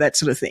enjoy, that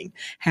sort of thing.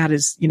 How do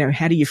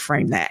you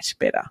frame that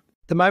better?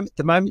 The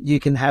moment you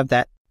can have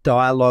that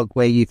dialogue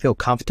where you feel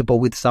comfortable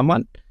with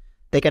someone,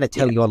 they're going to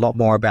tell you a lot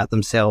more about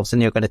themselves,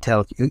 and you're going to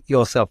tell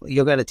yourself,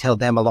 you're going to tell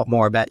them a lot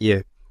more about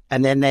you.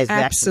 And then there's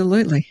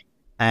absolutely.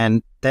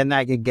 And then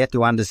they can get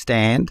to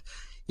understand,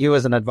 you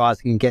as an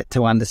advisor can get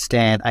to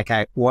understand,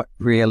 okay, what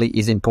really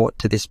is important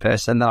to this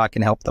person that I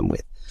can help them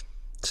with.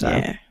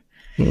 So,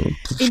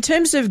 in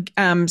terms of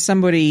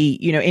somebody,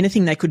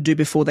 anything they could do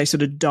before they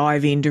sort of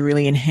dive in to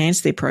really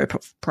enhance their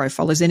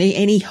profile, is there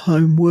any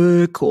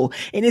homework or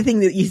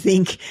anything that you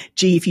think,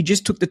 gee, if you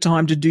just took the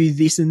time to do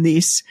this and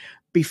this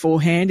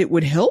beforehand, it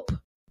would help?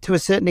 To a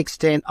certain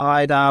extent,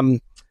 I'd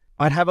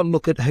have a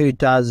look at who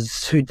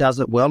does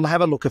it well.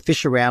 Have a look,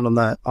 fish around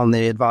on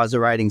the Advisor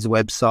Ratings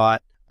website.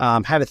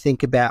 Have a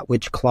think about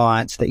which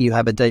clients that you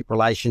have a deep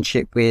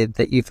relationship with,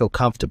 that you feel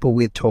comfortable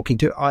with talking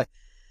to.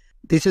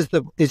 This is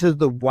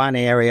the one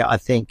area I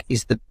think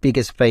is the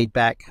biggest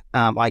feedback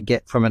I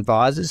get from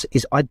advisors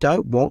is I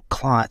don't want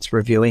clients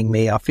reviewing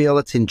me. I feel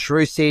it's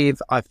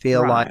intrusive. I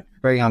feel like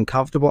very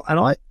uncomfortable,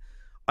 and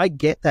I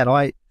get that.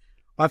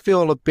 I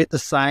feel a bit the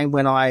same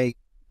when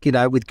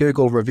with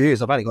Google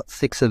reviews. I've only got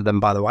 6 of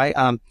them, by the way.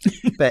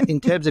 But in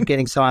terms of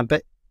getting signed,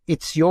 but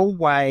it's your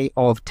way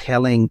of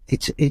telling.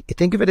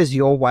 Think of it as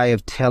your way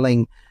of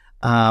telling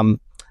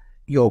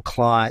your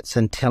clients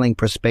and telling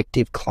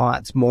prospective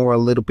clients a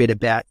little bit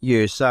about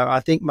you. So I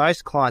think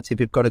most clients,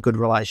 if you've got a good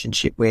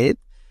relationship with,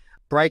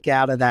 break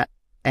out of that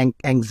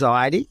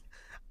anxiety.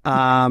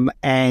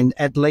 And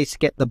at least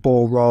get the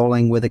ball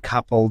rolling with a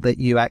couple that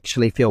you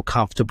actually feel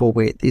comfortable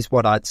with is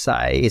what I'd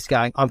say.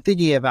 I'm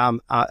thinking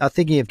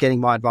of getting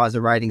my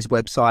Advisor Ratings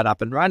website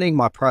up and running,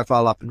 my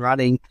profile up and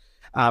running.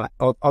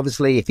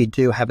 Obviously, if you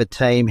do have a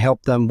team,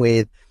 help them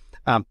with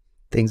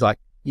things like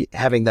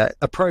having the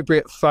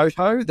appropriate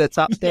photo that's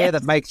up there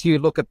that makes you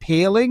look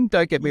appealing.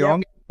 Don't get me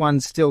wrong,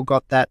 one's still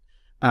got that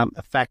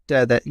a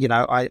factor that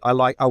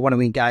I want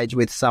to engage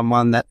with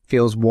someone that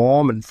feels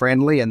warm and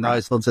friendly and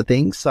those sorts of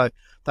things. So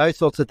those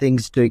sorts of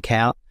things do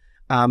count.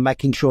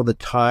 Making sure the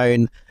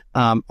tone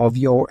of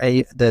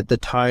the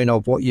tone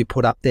of what you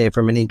put up there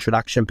from an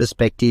introduction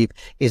perspective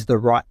is the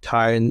right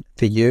tone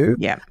for you.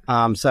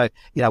 So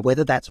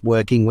whether that's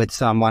working with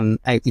someone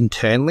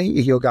internally,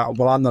 if you're going,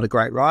 well, I'm not a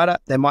great writer,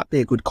 there might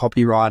be a good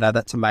copywriter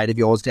that's a mate of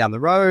yours down the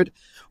road,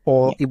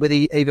 or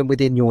even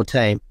within your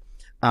team.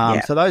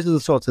 So those are the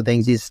sorts of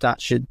things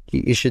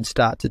you should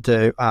start to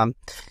do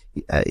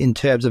in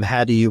terms of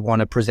how do you want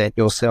to present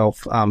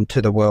yourself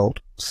to the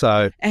world.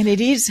 So, and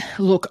it is,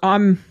 look,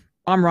 I'm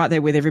right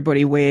there with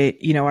everybody where,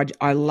 you know,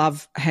 I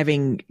love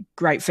having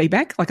great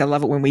feedback. Like I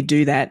love it when we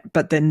do that.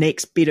 But the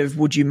next bit of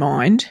would you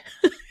mind,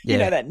 you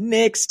know, that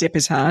next step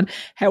is hard.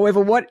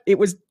 However,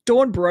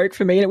 dawn broke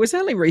for me, and it was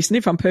only recent,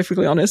 if I'm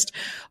perfectly honest.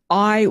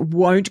 I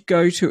won't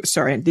go to,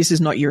 sorry, this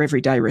is not your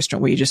everyday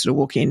restaurant where you just sort of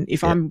walk in.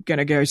 If I'm going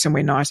to go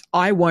somewhere nice,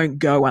 I won't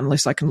go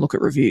unless I can look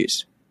at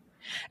reviews.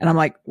 And I'm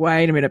like,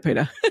 wait a minute,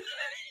 Peita.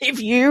 If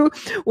you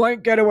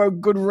won't go to a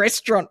good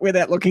restaurant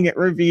without looking at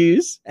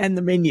reviews and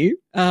the menu,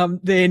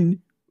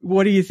 then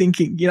what are you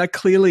thinking? You know,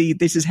 clearly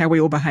this is how we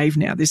all behave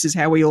now. This is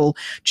how we all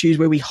choose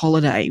where we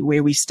holiday,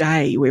 where we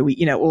stay, where we,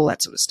 you know, all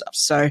that sort of stuff.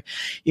 So,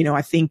 you know,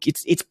 I think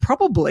it's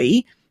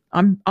probably,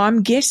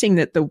 I'm guessing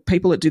that the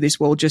people that do this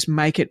will just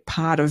make it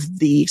part of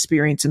the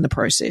experience and the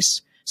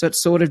process. So it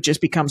sort of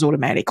just becomes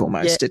automatic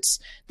almost. Yeah. It's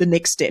the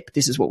next step.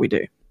 This is what we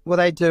do. Well,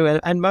 they do,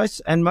 and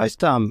most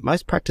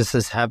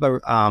practices have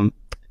a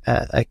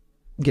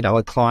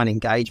client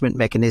engagement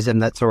mechanism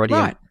that's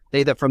already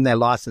either from their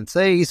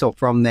licensees or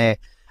from their,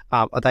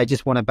 they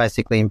just want to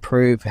basically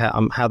improve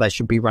how they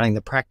should be running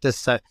the practice.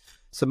 So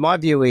my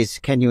view is,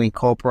 can you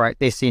incorporate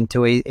this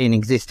into an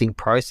existing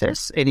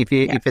process? And if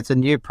it's a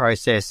new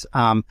process,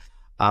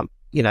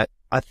 you know,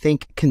 I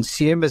think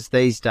consumers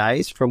these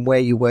days, from where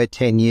you were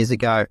 10 years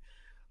ago,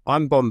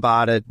 I'm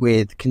bombarded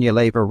with, can you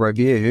leave a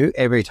review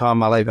every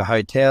time I leave a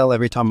hotel,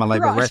 every time I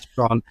leave a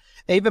restaurant.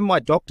 Even my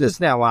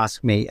doctors now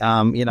ask me,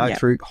 you know,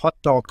 through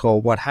HotDoc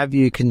or what have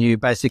you, can you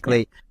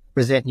basically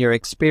present your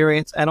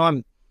experience?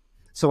 And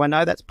so I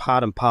know that's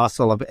part and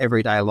parcel of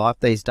everyday life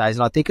these days.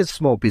 And I think as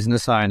small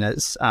business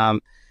owners,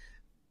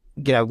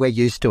 you know, we're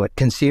used to it.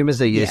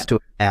 Consumers are used to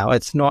it now.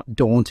 It's not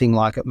daunting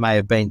like it may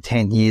have been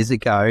 10 years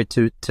ago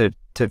to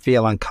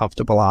feel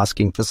uncomfortable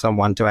asking for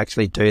someone to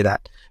actually do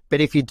that.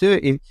 But if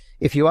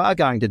you are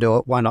going to do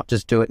it, why not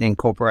just do it and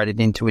incorporate it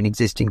into an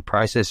existing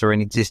process or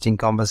an existing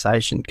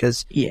conversation?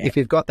 Because if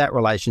you've got that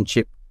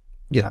relationship,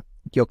 you know,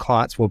 your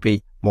clients will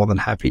be more than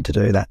happy to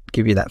do that,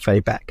 give you that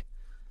feedback.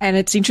 And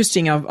it's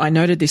interesting. I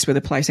noted this with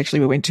a place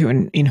actually we went to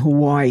in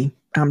Hawaii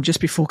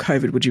just before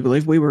COVID. Would you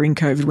believe we were in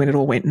COVID when it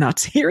all went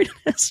nuts here in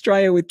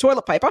Australia with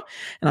toilet paper?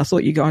 And I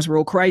thought you guys were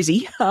all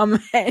crazy.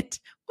 And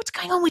what's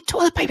going on with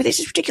toilet paper? This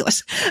is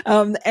ridiculous.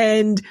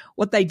 And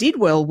what they did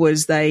well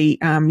was they,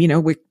 you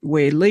know,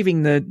 we're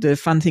leaving the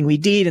fun thing we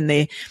did, and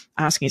they're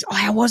asking us, oh,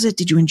 how was it?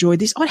 Did you enjoy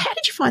this? Oh, how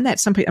did you find that?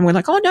 Some people, and we're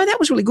like, oh, no, that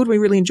was really good. We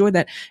really enjoyed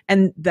that.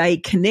 And they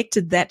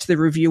connected that to the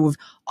review of,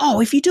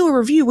 oh, if you do a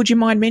review, would you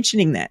mind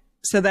mentioning that?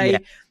 So they,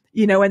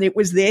 you know, and it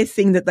was their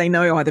thing that they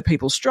know either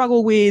people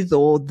struggle with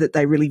or that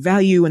they really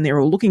value and they're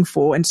all looking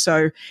for. And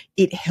so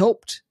it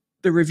helped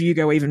the review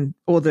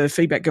or the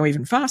feedback go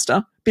even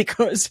faster,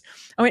 because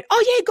I went,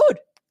 oh yeah, good.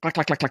 Clack,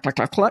 clack, clack, clack, clack,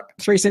 clack, clack.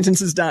 3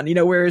 sentences done, you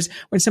know, whereas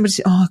when somebody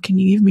says, oh, can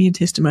you give me a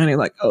testimonial?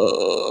 Like,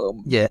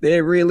 oh,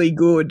 they're really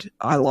good.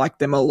 I like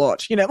them a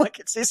lot. You know, like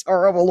it's this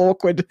horrible,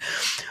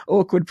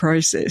 awkward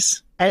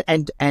process.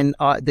 And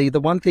the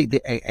one thing,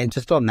 and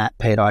just on that,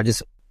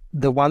 Peita,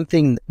 the one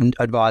thing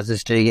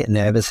advisors do get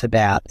nervous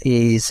about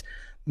is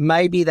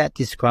maybe that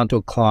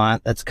disgruntled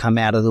client that's come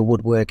out of the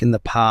woodwork in the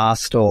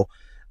past, or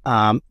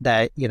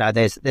that, you know,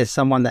 there's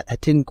someone that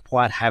didn't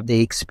quite have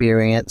the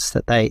experience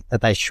that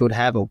they should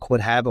have or could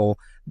have, or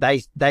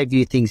they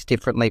view things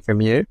differently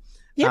from you.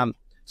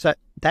 So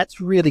that's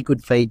really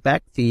good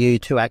feedback for you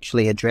to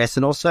actually address.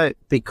 And also,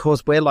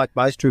 because we're like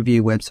most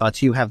review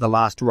websites, you have the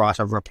last right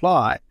of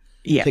reply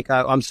to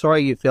go, I'm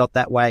sorry you felt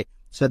that way.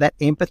 So that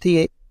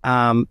empathy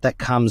that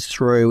comes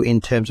through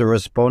in terms of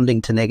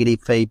responding to negative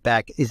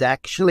feedback is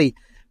actually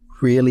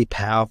really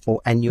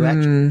powerful. And you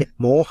actually get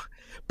more,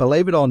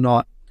 believe it or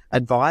not,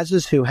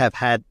 advisors who have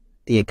had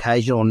the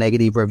occasional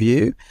negative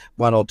review,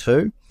 1 or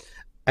 2,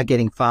 are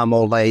getting far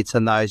more leads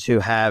than those who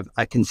have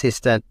a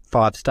consistent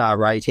 5-star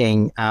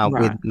rating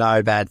with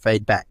no bad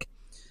feedback.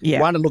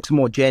 1, it looks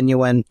more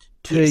genuine.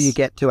 2, you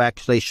get to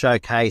actually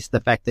showcase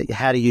the fact that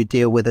how do you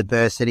deal with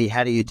adversity?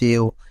 How do you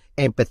deal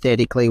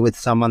empathetically with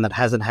someone that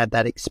hasn't had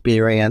that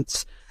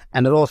experience?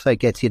 And it also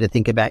gets you to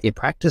think about your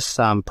practice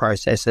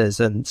processes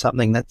and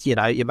something that, you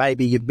know,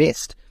 you've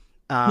missed.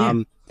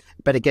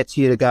 But it gets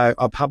you to go,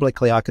 oh,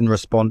 publicly I can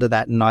respond to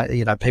that,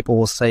 and people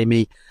will see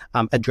me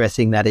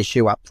addressing that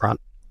issue up front.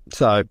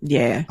 So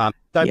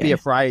don't be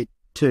afraid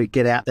to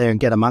get out there and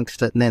get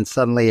amongst it. And then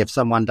suddenly, if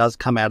someone does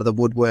come out of the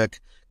woodwork,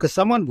 because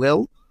someone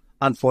will,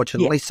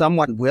 unfortunately,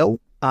 someone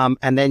will,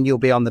 and then you'll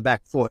be on the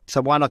back foot.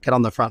 So why not get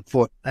on the front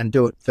foot and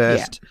do it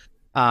first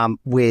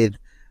with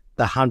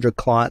the 100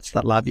 clients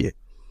that love you?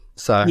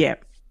 So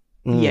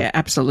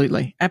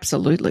absolutely.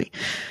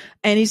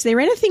 And is there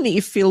anything that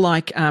you feel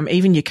like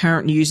even your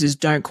current users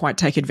don't quite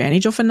take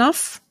advantage of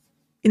enough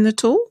in the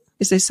tool?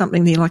 Is there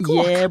something that you're like,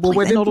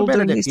 we've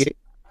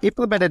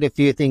implemented a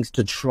few things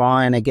to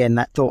try, and again,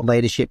 that thought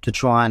leadership to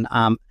try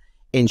and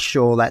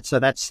ensure that. So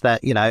that's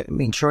that, you know,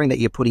 ensuring that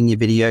you're putting your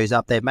videos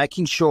up there,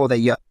 making sure that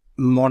you're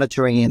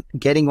monitoring and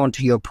getting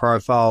onto your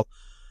profile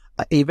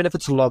even if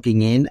it's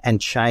logging in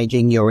and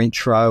changing your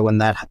intro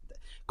and that,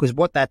 because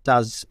what that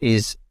does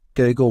is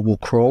Google will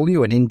crawl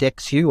you and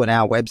index you on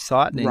our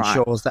website and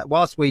ensures that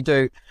whilst we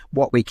do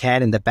what we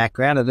can in the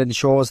background, it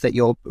ensures that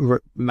you're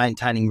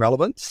maintaining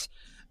relevance.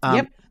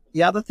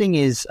 The other thing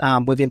is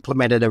we've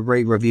implemented a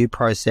re-review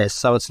process.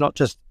 So it's not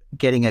just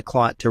getting a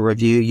client to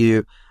review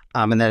you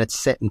and then it's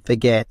set and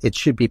forget. It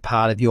should be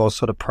part of your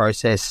sort of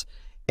process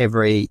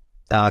every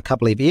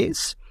couple of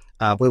years.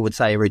 We would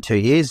say every 2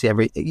 years.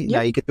 You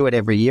know, you could do it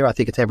every year. I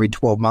think it's every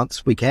 12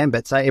 months we can,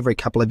 but say every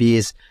couple of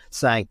years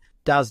saying,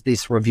 does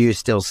this review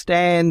still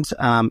stand?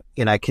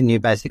 You know, can you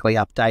basically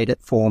update it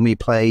for me,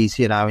 please?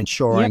 You know,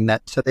 ensuring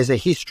that. So there's a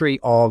history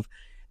of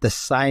the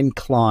same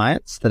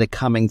clients that are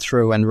coming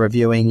through and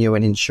reviewing you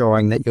and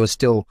ensuring that you're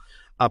still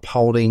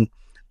upholding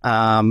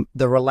the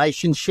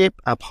relationship,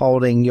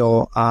 upholding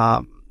your,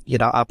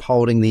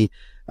 upholding the,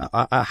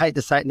 I hate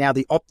to say it now,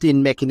 the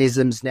opt-in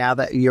mechanisms now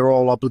that you're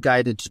all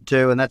obligated to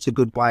do. And that's a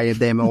good way of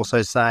them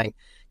also saying,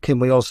 can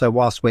we also,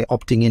 whilst we're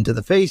opting into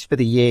the fees for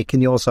the year,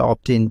 can you also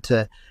opt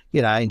into,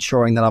 you know,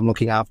 ensuring that I'm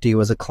looking after you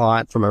as a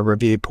client from a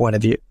review point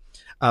of view?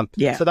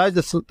 So those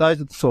are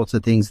the sorts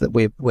of things that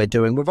we're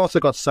doing. We've also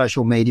got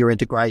social media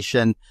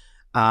integration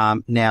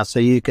now, so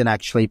you can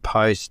actually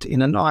post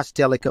in a nice,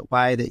 delicate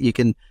way that you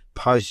can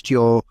post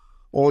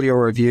all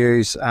your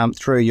reviews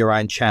through your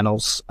own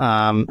channels.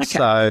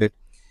 So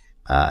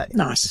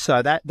nice.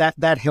 So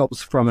that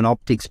helps from an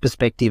optics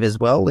perspective as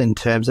well, in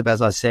terms of,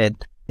 as I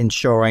said,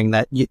 ensuring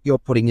that you're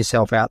putting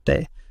yourself out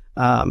there.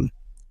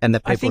 And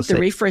that people I think the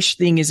refresh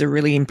thing is a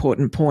really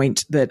important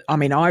point that, I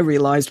mean, I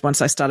realized once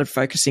I started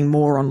focusing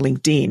more on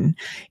LinkedIn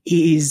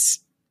is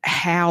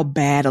how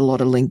bad a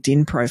lot of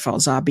LinkedIn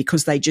profiles are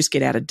because they just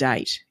get out of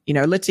date. You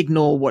know, let's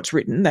ignore what's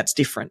written. That's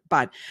different,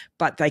 but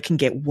they can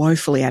get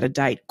woefully out of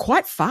date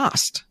quite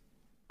fast,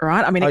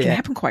 right? I mean, it can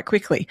happen quite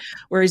quickly.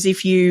 Whereas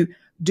if you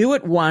do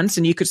it once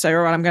and you could say,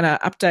 all right, I'm going to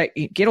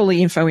update, get all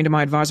the info into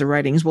my advisor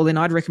ratings. Well, then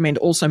I'd recommend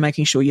also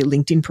making sure your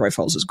LinkedIn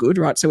profiles is good,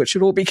 right? So it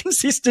should all be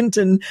consistent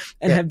and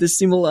have the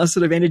similar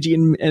sort of energy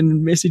and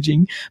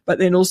messaging, but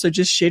then also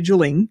just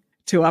scheduling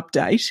to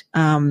update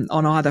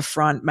on either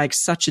front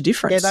makes such a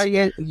difference,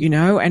 you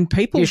know, and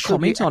people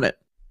comment on it.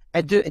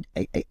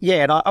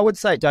 And I would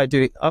say don't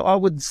do. I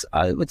would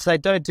say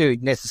don't do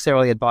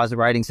necessarily advisor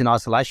ratings in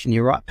isolation.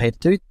 You're right, Peter.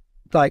 Do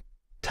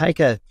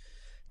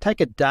take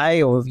a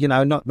day, or, you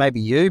know, not maybe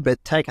you,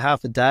 but take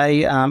half a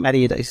day out of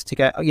your days to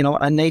go, you know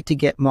what, I need to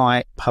get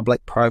my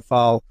public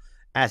profile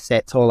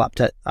assets all up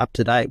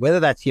to date, whether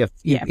that's if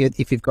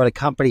you've got a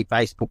company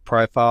Facebook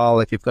profile,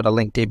 if you've got a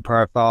LinkedIn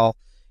profile,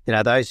 you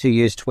know, those who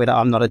use Twitter.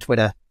 I'm not a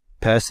Twitter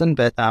person,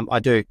 but I'm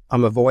a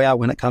voyeur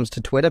when it comes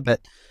to Twitter,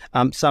 but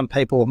some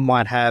people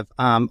might have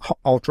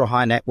ultra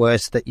high net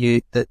worths that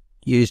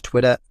use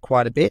Twitter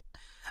quite a bit.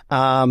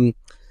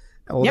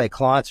 All their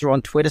clients are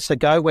on Twitter. So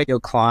go where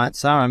your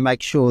clients are and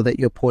make sure that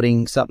you're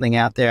putting something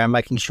out there and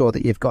making sure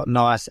that you've got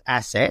nice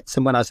assets.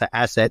 And when I say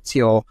assets,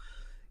 your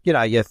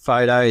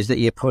photos that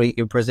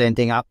you're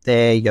presenting up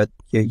there, your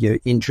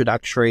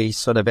introductory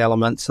sort of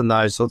elements and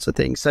those sorts of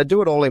things. So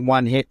do it all in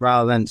one hit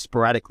rather than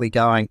sporadically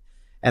going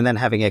and then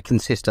having a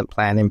consistent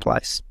plan in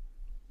place.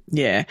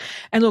 Yeah.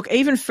 And look,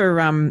 even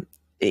for,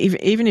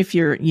 even if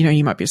you're, you know,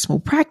 you might be a small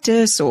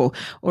practice or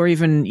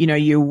even, you know,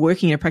 you're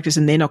working in a practice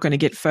and they're not going to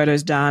get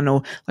photos done,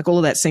 or like all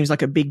of that seems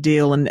like a big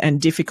deal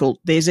and difficult.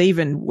 There's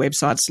even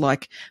websites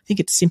like, I think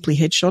it's Simply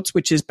Headshots,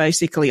 which is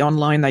basically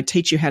online. They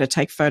teach you how to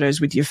take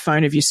photos with your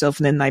phone of yourself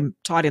and then they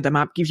tidy them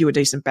up, give you a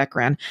decent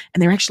background,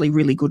 and they're actually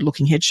really good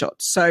looking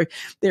headshots. So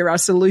there are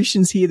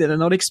solutions here that are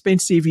not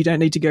expensive. You don't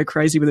need to go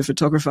crazy with a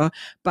photographer,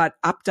 but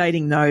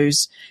updating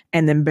those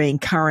and then being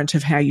current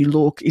of how you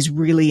look is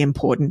really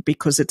important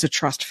because it's a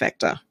trust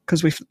factor.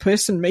 Because if the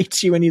person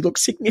meets you and you look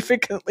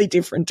significantly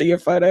different to your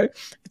photo,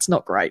 it's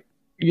not great,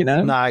 you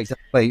know? No,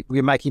 exactly.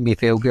 You're making me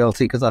feel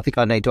guilty because I think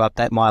I need to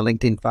update my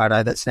LinkedIn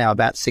photo that's now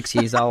about 6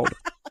 years old.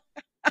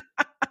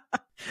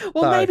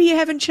 Well, maybe you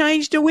haven't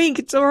changed a wink.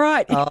 It's all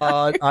right.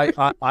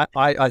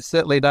 I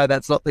certainly know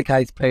that's not the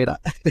case, Peter.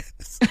 I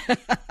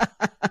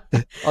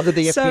was at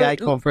the FPA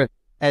conference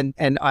and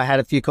I had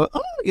a few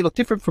you look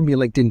different from your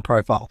LinkedIn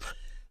profile.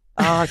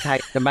 Oh, okay,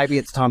 then maybe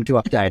it's time to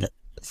update it.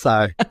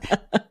 So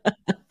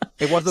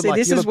it wasn't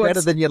like you look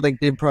better than your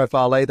LinkedIn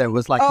profile either. It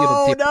was like, you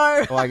look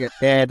different. No. Like,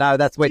 yeah, no,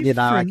 that's when you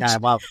know, okay,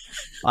 well,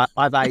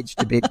 I've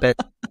aged a bit, but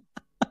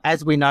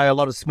as we know, a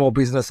lot of small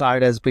business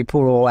owners, we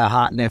put all our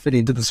heart and effort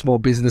into the small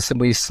business and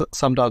we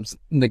sometimes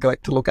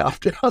neglect to look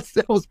after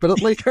ourselves, but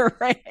at least,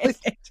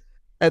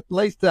 at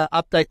least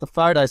update the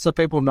photo so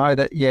people know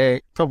that, yeah,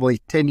 probably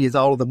 10 years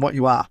older than what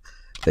you are.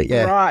 But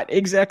yeah. Right,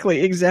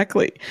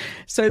 exactly.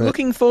 So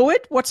looking forward,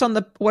 what's on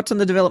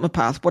the development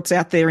path? What's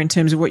out there in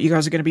terms of what you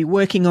guys are going to be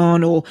working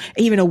on, or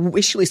even a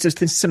wish list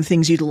of some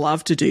things you'd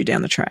love to do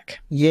down the track?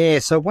 Yeah,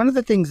 so one of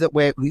the things that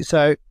what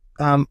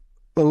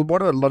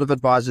a lot of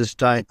advisors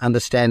don't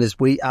understand is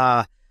we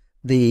are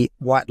the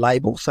white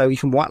label. So you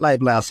can white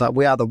label our site.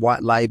 We are the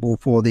white label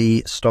for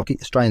the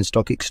Australian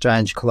Stock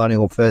Exchange,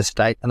 Colonial First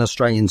State and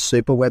Australian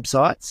Super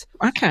websites.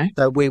 Okay.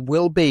 So we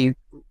will be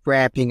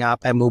ramping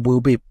up, and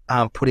we'll be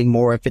putting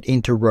more effort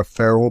into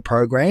referral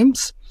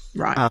programs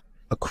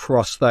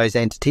across those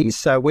entities.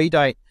 So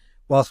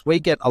whilst we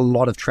get a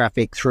lot of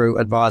traffic through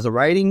advisor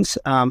ratings,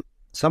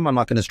 someone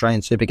like an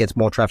Australian Super gets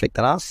more traffic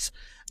than us.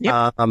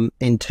 Yep.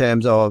 In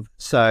terms of,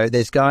 so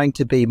there's going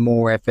to be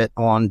more effort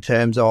on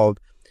terms of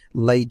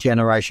lead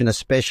generation,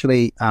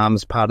 especially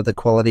as part of the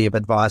quality of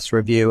advice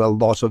review. A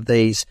lot of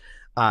these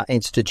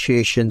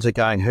institutions are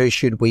going, who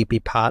should we be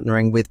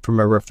partnering with from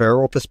a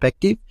referral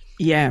perspective?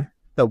 Yeah.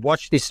 So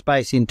watch this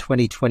space in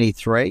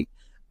 2023.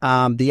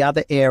 The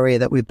other area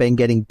that we've been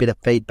getting a bit of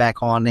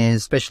feedback on is,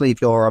 especially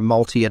if you're a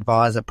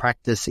multi-advisor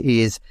practice,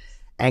 is,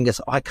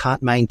 Angus, I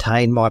can't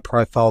maintain my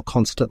profile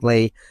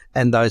constantly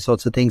and those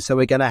sorts of things. So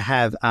we're going to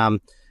have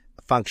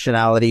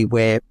functionality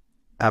where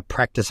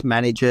practice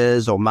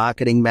managers or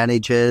marketing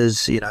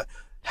managers,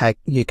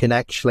 you can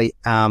actually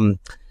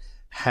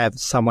have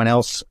someone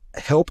else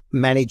help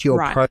manage your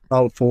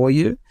profile for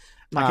you.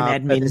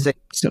 Like an admin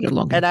sort of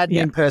login. An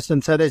admin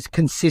person. So there's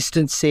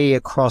consistency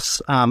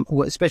across,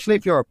 especially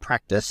if you're a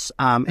practice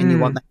and you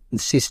want that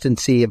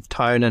consistency of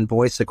tone and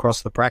voice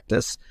across the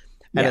practice.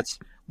 And it's,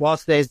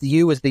 whilst there's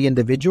you as the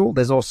individual,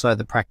 there's also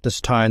the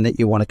practice tone that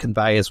you want to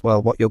convey as well,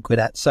 what you're good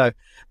at. So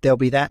there'll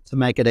be that to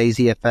make it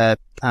easier for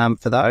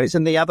those.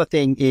 And the other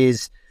thing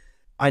is,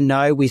 I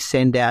know we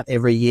send out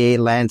every year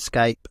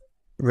landscape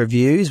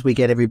reviews. We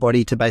get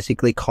everybody to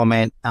basically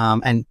comment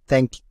and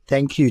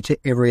thank you to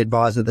every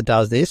advisor that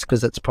does this,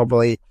 because it's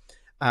probably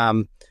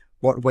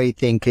what we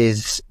think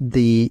is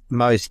the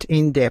most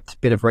in-depth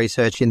bit of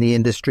research in the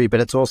industry,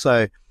 but it's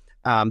also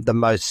the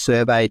most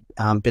surveyed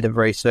bit of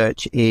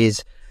research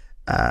is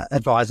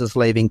advisors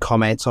leaving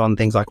comments on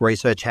things like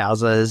research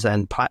houses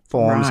and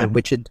platforms and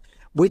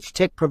which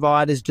tech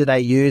providers do they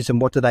use and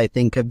what do they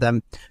think of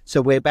them.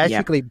 So we're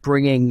basically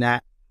bringing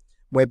that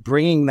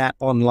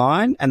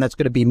online, and that's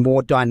going to be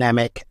more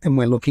dynamic, and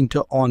we're looking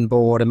to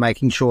onboard and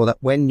making sure that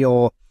when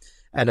you're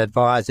an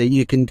advisor,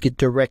 you can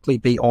directly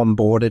be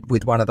onboarded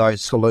with one of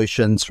those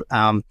solutions.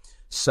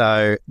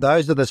 So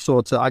those are the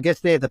sorts of, I guess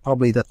they're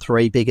probably the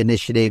three big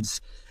initiatives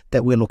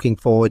that we're looking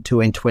forward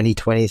to in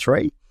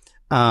 2023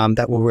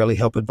 that will really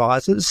help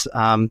advisors.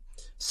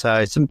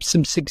 So some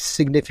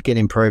significant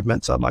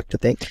improvements, I'd like to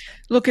think.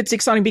 Look, it's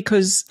exciting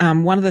because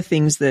one of the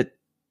things that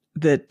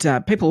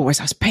people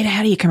always ask, Peita,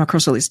 how do you come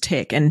across all this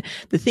tech? And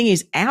the thing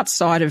is,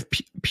 outside of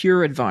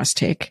pure advice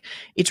tech,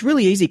 it's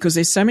really easy because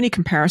there's so many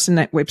comparison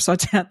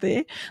websites out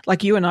there.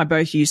 Like you and I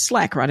both use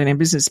Slack, right, in our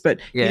business, but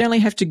you'd only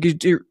have to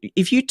do,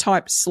 if you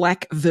type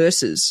Slack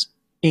versus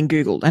in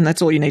Google, and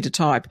that's all you need to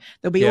type,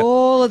 there'll be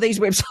all of these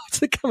websites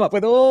that come up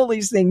with all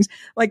these things.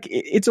 Like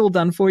it's all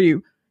done for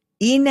you.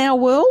 In our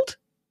world,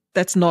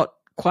 that's not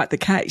quite the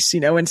case,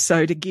 and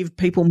so to give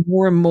people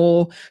more and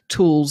more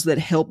tools that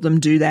help them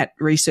do that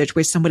research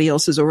where somebody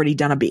else has already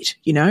done a bit,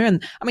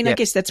 and I mean, I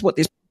guess that's what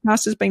this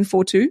podcast has been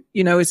for too,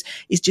 is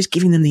just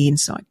giving them the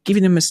insight,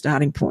 giving them a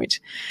starting point.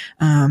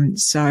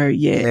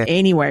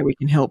 Any way we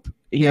can help,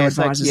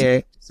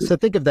 advisors. So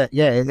think of that.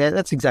 Yeah,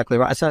 that's exactly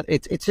right. So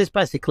it's just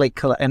basically,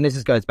 and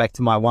this goes back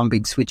to my one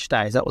big switch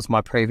days. That was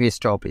my previous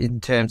job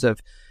in terms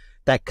of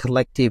that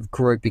collective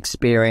group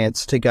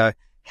experience to go,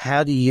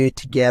 how do you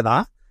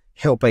together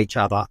help each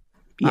other?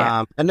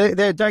 And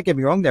don't get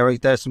me wrong, there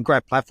are some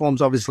great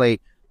platforms.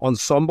 Obviously,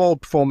 Ensombl,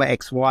 Performer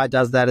XY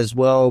does that as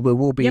well. We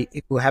will be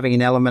we're having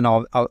an element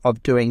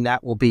of doing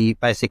that. We'll be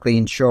basically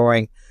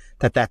ensuring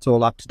that that's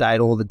all up to date,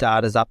 all the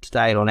data's up to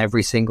date on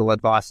every single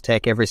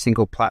AdviceTech, every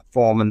single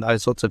platform, and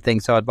those sorts of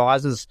things. So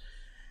advisors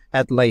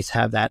at least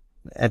have that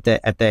at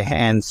their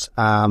hands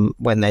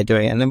when they're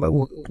doing it. And then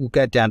we'll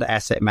go down to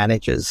asset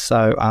managers.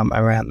 So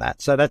around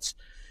that. So that's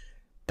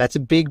a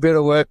big bit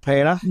of work,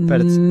 Peita,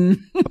 but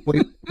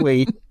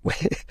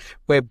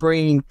we're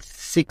bringing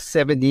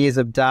 6-7 years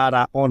of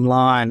data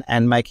online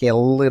and making it a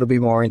little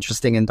bit more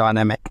interesting and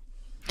dynamic.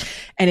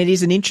 And it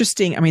is an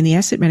interesting, the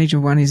asset manager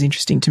one is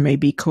interesting to me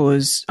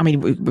because,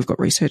 we've got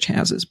research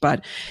houses,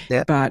 but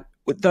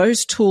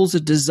those tools are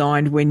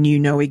designed when you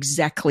know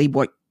exactly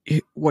what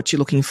you're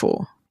looking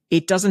for.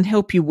 It doesn't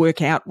help you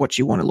work out what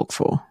you want to look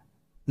for.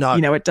 No.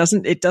 It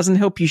doesn't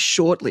help you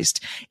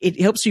shortlist. It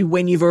helps you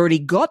when you've already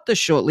got the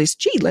shortlist.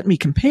 Gee, let me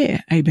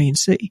compare A, B, and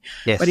C.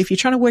 Yes. But if you're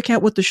trying to work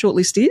out what the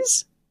shortlist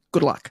is,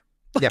 good luck.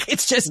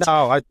 It's just...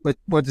 No,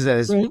 what is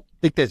that? I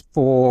think there's 4,000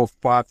 or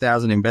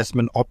 5,000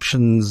 investment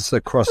options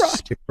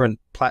across different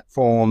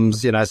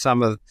platforms.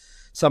 Some of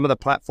the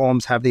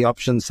platforms have the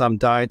options, some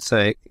don't.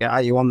 So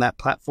are you on that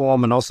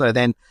platform? And also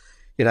then,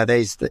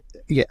 as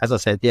I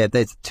said,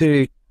 there's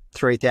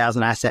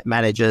 2,000-3,000 asset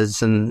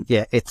managers, and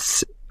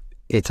it's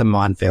a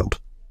minefield.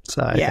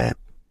 So yeah,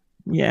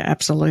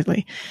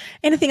 absolutely.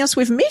 Anything else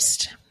we've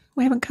missed?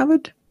 We haven't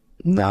covered?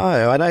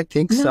 No, I don't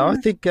think so. I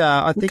think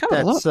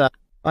that's.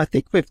 I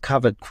think we've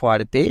covered quite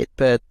a bit,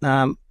 but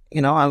I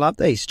love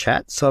these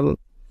chats. So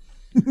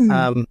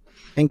and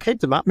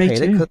keep them up,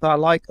 Peita, because I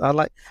like.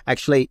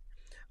 Actually,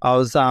 I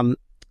was going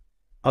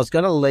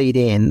to lead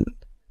in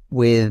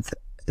with,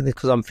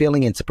 because I'm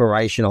feeling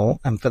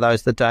inspirational, and for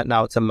those that don't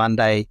know, it's a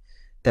Monday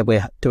that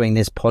we're doing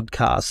this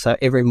podcast. So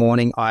every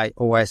morning I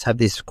always have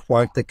this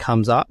quote that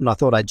comes up, and I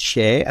thought I'd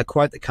share a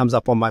quote that comes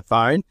up on my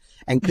phone,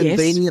 and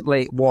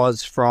conveniently it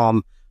was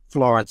from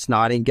Florence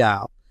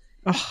Nightingale.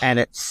 Oh. And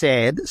it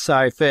said,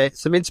 so for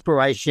some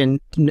inspiration,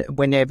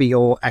 whenever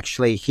you're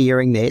actually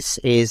hearing this,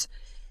 is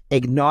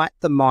ignite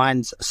the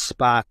mind's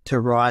spark to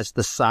rise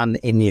the sun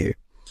in you.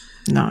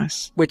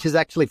 Nice. Which is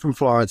actually from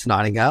Florence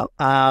Nightingale.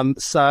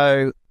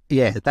 So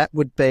yeah, that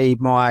would be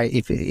my,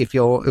 if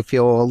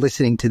you're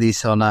listening to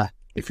this on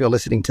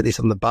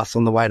the bus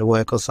on the way to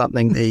work or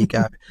something, there you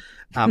go.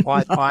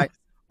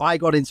 I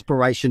got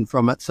inspiration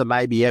from it. So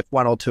maybe if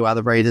one or two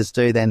other readers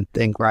do, then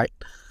great.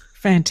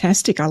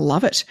 Fantastic. I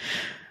love it.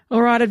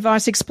 All right,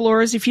 Advice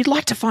Explorers, if you'd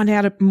like to find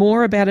out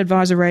more about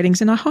advisor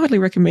ratings, and I highly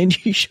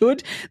recommend you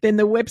should, then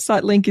the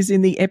website link is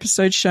in the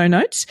episode show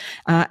notes,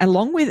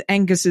 along with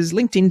Angus's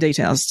LinkedIn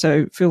details.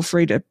 So feel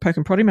free to poke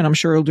and prod him, and I'm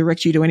sure he'll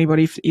direct you to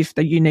anybody if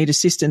you need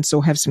assistance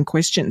or have some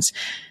questions.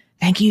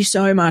 Thank you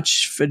so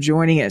much for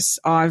joining us.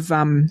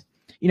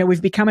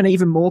 We've become an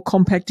even more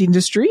compact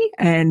industry,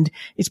 and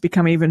it's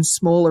become even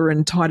smaller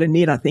and tighter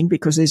knit, I think,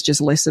 because there's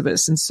just less of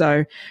us. And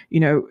so,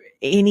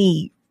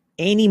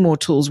 any more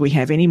tools we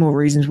have, any more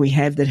reasons we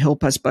have that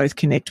help us both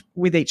connect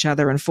with each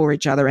other and for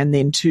each other and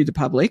then to the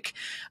public,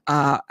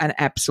 an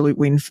absolute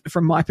win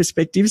from my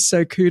perspective.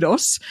 So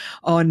kudos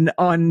on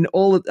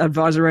all that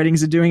Advisor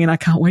Ratings are doing, and I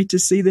can't wait to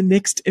see the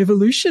next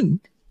evolution.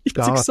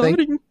 It's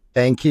exciting.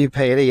 Thank you,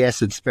 Peita.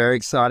 Yes, it's very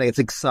exciting. It's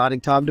an exciting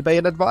time to be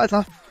an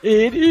advisor.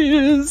 It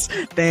is.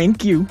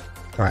 Thank you.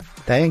 All right.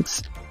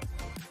 Thanks.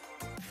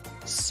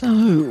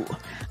 So,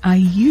 are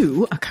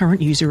you a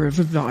current user of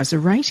Advisor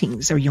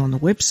Ratings? Are you on the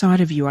website?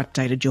 Have you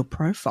updated your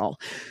profile?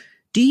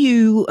 Do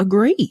you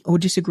agree or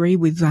disagree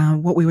with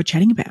what we were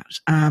chatting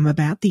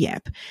about the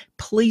app?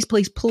 Please,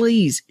 please,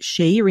 please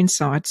share your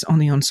insights on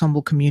the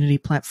Ensombl community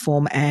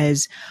platform,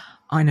 as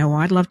I know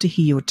I'd love to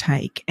hear your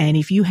take. And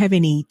if you have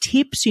any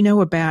tips,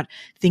 about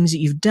things that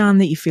you've done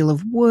that you feel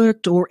have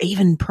worked, or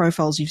even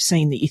profiles you've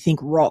seen that you think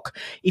rock,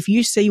 if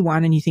you see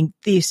one and you think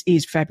this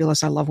is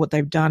fabulous, I love what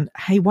they've done,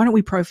 hey, why don't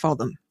we profile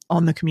them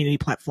on the community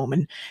platform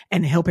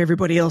and help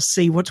everybody else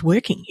see what's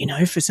working,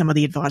 for some of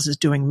the advisors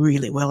doing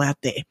really well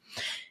out there.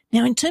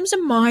 Now, in terms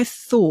of my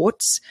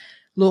thoughts,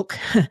 look,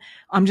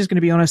 I'm just going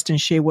to be honest and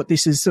share what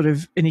this has sort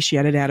of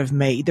initiated out of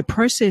me. The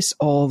process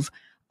of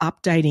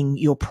updating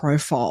your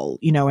profile,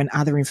 and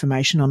other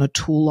information on a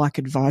tool like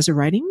Advisor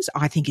Ratings,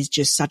 I think is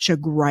just such a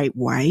great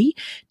way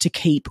to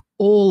keep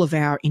all of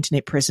our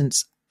internet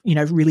presence,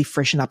 really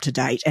fresh and up to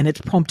date. And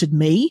it's prompted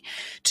me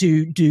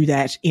to do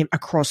that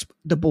across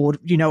the board,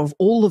 of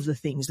all of the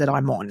things that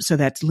I'm on. So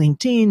that's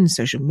LinkedIn,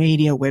 social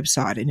media,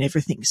 website, and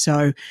everything.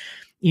 So,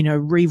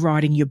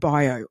 rewriting your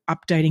bio,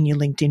 updating your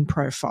LinkedIn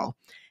profile,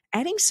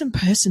 adding some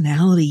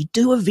personality.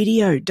 Do a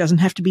video. Doesn't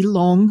have to be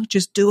long.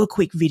 Just do a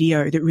quick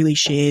video that really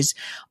shares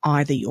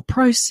either your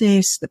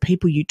process, the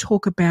people you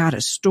talk about,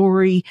 a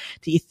story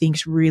that you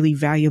think's really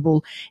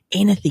valuable,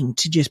 anything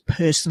to just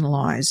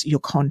personalize your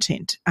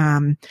content.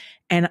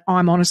 And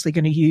I'm honestly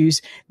going to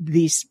use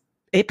this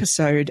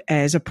episode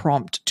as a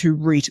prompt to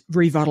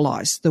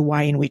revitalize the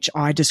way in which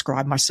I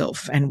describe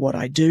myself and what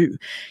I do.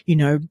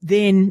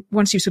 Then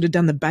once you've sort of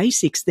done the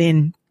basics,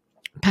 then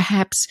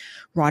perhaps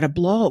write a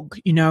blog,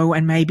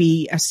 and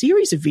maybe a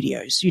series of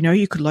videos.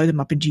 You could load them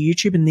up into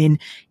YouTube and then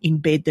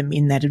embed them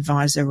in that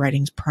Advisor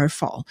Ratings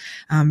profile.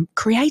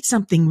 Create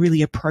something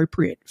really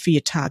appropriate for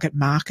your target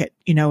market,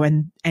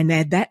 and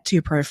add that to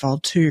your profile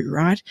too,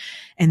 right?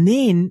 And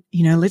then,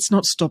 let's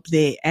not stop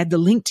there. Add the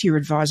link to your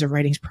Advisor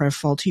Ratings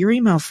profile, to your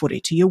email footer,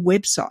 to your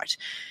website.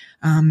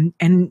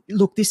 And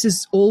look, this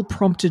has all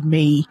prompted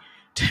me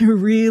to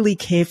really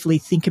carefully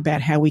think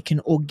about how we can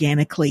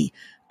organically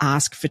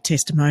ask for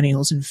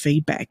testimonials and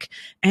feedback.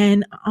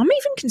 And I'm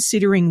even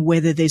considering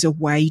whether there's a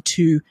way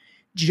to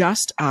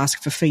just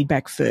ask for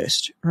feedback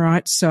first,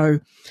 right?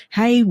 So,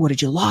 hey, what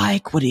did you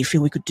like? What do you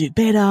feel we could do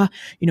better?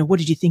 What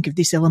did you think of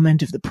this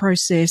element of the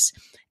process?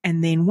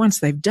 And then once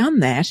they've done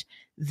that,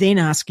 then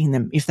asking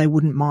them if they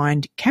wouldn't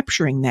mind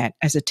capturing that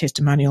as a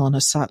testimonial on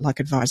a site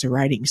like Advisor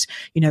Ratings.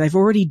 They've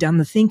already done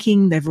the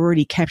thinking. They've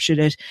already captured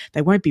it.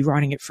 They won't be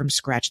writing it from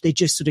scratch. They're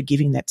just sort of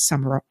giving that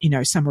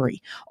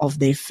summary of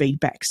their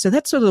feedback. So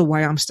that's sort of the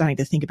way I'm starting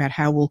to think about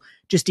how we'll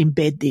just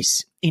embed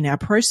this in our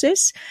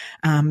process,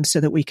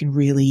 so that we can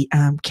really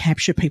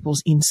capture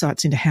people's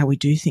insights into how we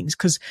do things.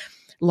 Because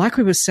like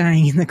we were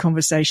saying in the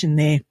conversation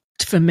there,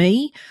 for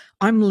me,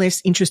 I'm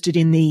less interested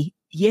in the,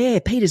 yeah,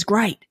 Peita's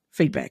great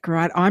feedback,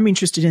 right? I'm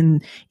interested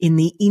in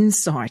the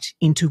insight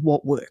into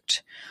what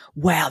worked.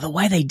 Wow, the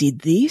way they did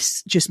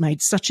this just made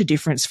such a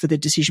difference for the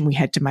decision we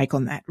had to make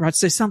on that, right?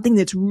 So something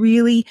that's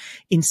really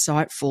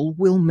insightful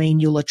will mean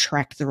you'll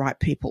attract the right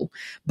people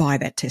by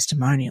that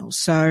testimonial.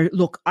 So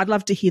look, I'd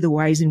love to hear the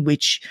ways in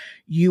which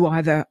you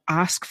either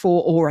ask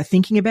for or are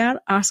thinking about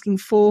asking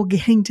for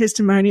getting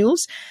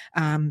testimonials.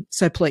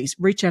 So please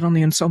reach out on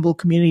the Ensombl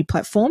community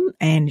platform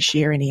and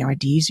share any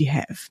ideas you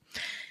have.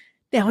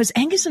 Now, as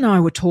Angus and I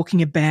were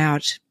talking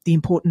about the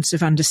importance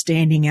of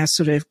understanding our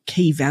sort of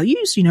key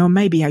values,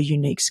 maybe our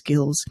unique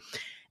skills,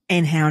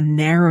 and how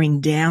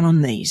narrowing down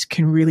on these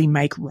can really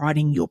make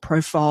writing your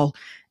profile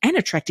and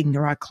attracting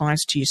the right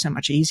clients to you so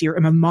much easier.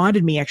 It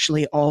reminded me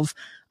actually of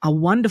a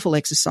wonderful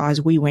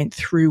exercise we went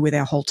through with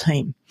our whole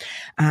team.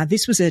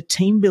 This was a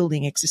team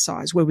building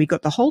exercise where we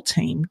got the whole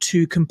team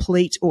to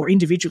complete or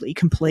individually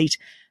complete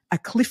a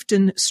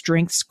Clifton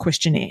Strengths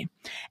questionnaire,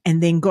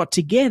 and then got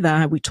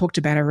together. We talked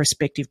about our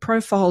respective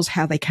profiles,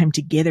 how they came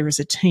together as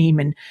a team,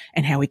 and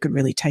how we could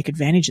really take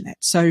advantage of that.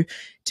 So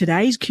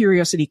today's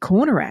Curiosity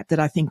Corner app that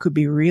I think could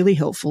be really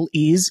helpful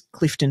is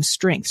Clifton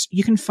Strengths.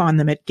 You can find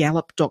them at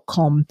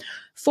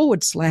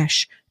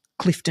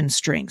gallup.com/Clifton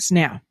Strengths.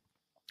 Now,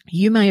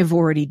 you may have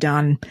already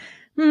done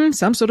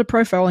some sort of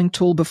profiling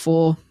tool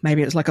before.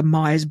 Maybe it's like a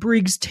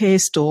Myers-Briggs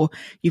test, or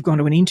you've gone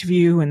to an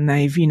interview and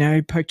they've,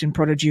 poked and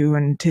prodded you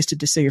and tested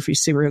to see if you're a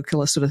serial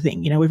killer sort of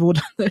thing. We've all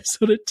done those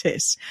sort of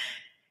tests.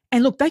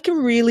 And look, they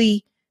can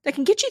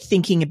get you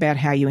thinking about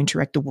how you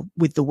interact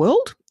with the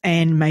world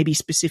and maybe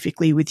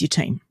specifically with your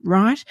team,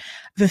 right?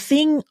 The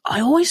thing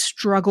I always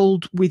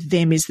struggled with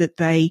them is that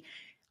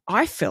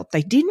I felt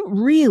they didn't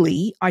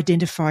really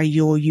identify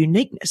your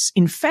uniqueness.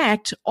 In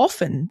fact,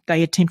 often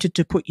they attempted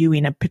to put you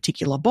in a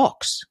particular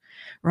box,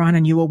 right?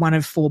 And you were one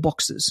of 4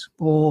 boxes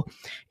or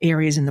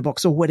areas in the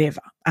box or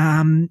whatever,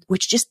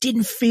 which just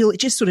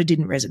sort of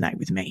didn't resonate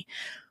with me.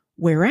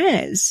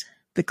 Whereas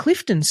the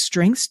Clifton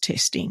Strengths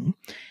testing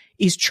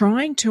is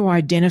trying to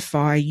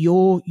identify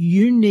your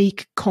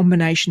unique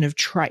combination of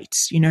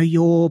traits,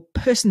 your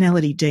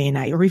personality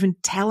DNA or even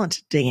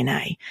talent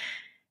DNA.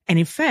 And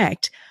in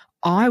fact,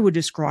 I would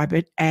describe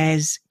it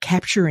as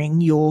capturing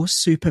your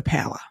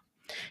superpower.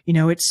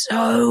 It's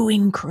so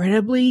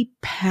incredibly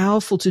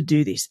powerful to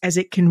do this, as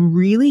it can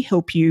really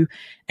help you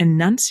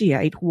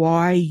enunciate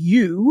why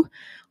you,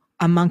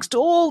 amongst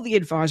all the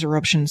advisor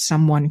options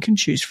someone can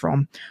choose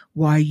from,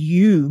 why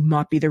you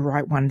might be the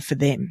right one for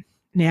them.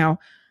 Now,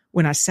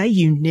 when I say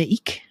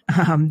unique,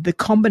 the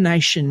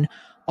combination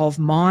of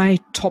my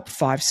top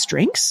 5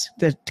 strengths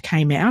that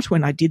came out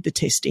when I did the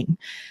testing,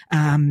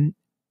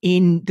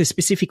 in the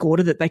specific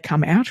order that they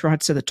come out,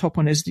 right? So the top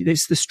one is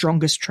the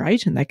strongest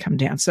trait and they come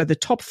down. So the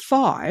top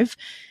 5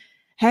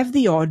 have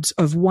the odds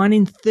of 1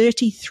 in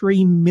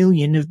 33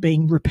 million of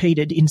being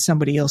repeated in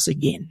somebody else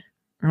again,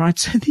 right?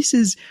 So this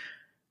is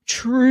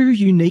true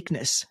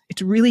uniqueness.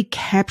 It's really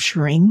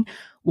capturing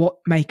what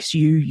makes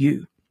you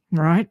you,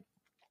 right?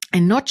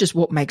 And not just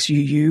what makes you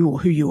you or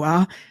who you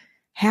are,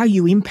 how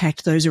you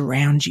impact those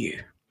around you.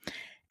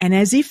 And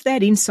as if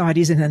that insight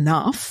isn't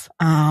enough,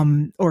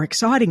 or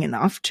exciting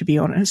enough, to be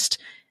honest,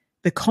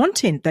 the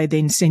content they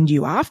then send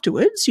you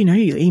afterwards, your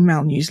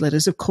email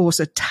newsletters, of course,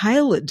 are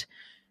tailored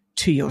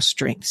to your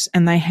strengths.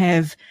 And they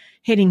have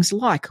headings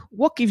like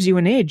what gives you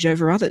an edge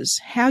over others,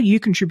 how you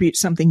contribute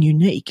something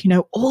unique.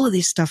 All of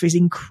this stuff is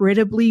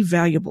incredibly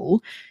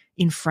valuable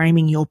in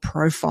framing your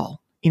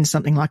profile in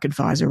something like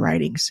Advisor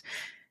Ratings.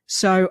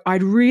 So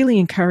I'd really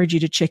encourage you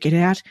to check it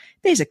out.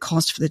 There's a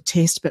cost for the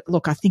test, but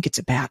look, I think it's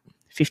about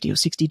 $50 or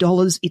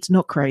 $60. It's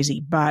not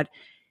crazy, but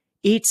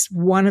it's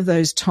one of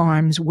those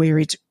times where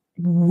it's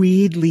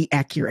weirdly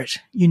accurate.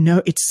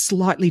 It's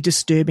slightly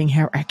disturbing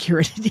how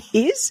accurate it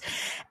is,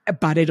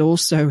 but it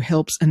also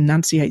helps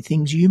enunciate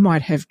things you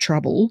might have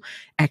trouble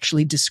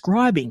actually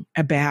describing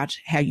about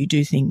how you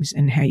do things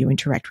and how you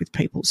interact with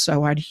people.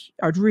 So I'd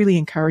really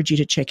encourage you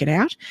to check it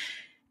out.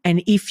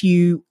 And if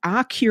you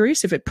are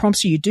curious, if it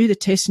prompts you, you do the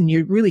test and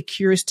you're really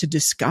curious to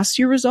discuss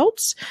your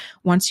results,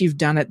 once you've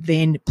done it,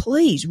 then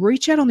please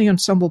reach out on the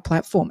Ensombl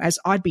platform, as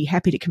I'd be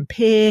happy to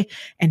compare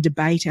and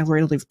debate our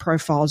relative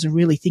profiles and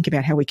really think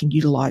about how we can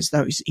utilize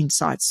those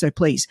insights. So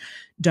please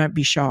don't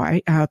be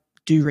shy.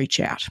 Do reach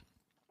out.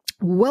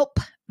 Welp,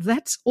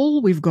 that's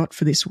all we've got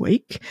for this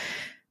week.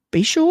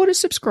 Be sure to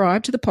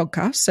subscribe to the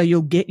podcast so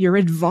you'll get your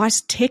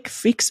AdviceTech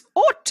fix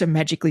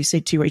automatically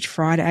sent to you each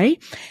Friday.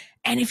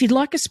 And if you'd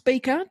like a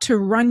speaker to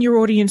run your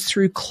audience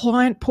through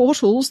client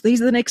portals,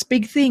 these are the next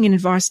big thing in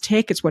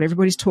AdviceTech. It's what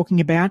everybody's talking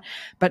about,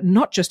 but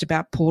not just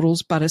about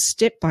portals, but a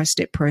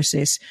step-by-step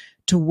process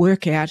to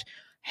work out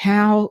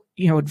how,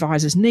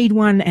 advisors need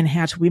one and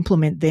how to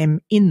implement them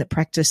in the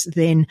practice.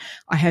 Then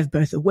I have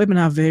both a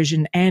webinar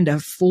version and a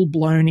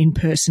full-blown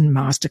in-person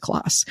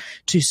masterclass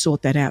to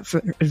sort that out for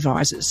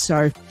advisors.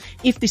 So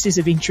if this is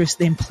of interest,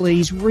 then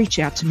please reach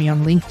out to me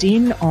on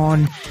LinkedIn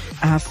on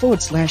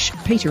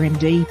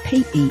 /PeitaMD,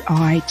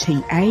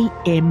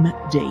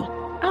 PEITAMD.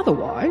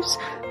 Otherwise,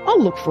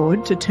 I'll look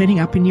forward to turning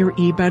up in your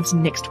earbuds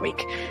next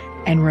week.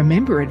 And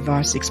remember,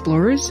 Advice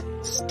Explorers,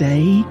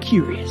 stay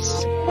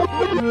curious.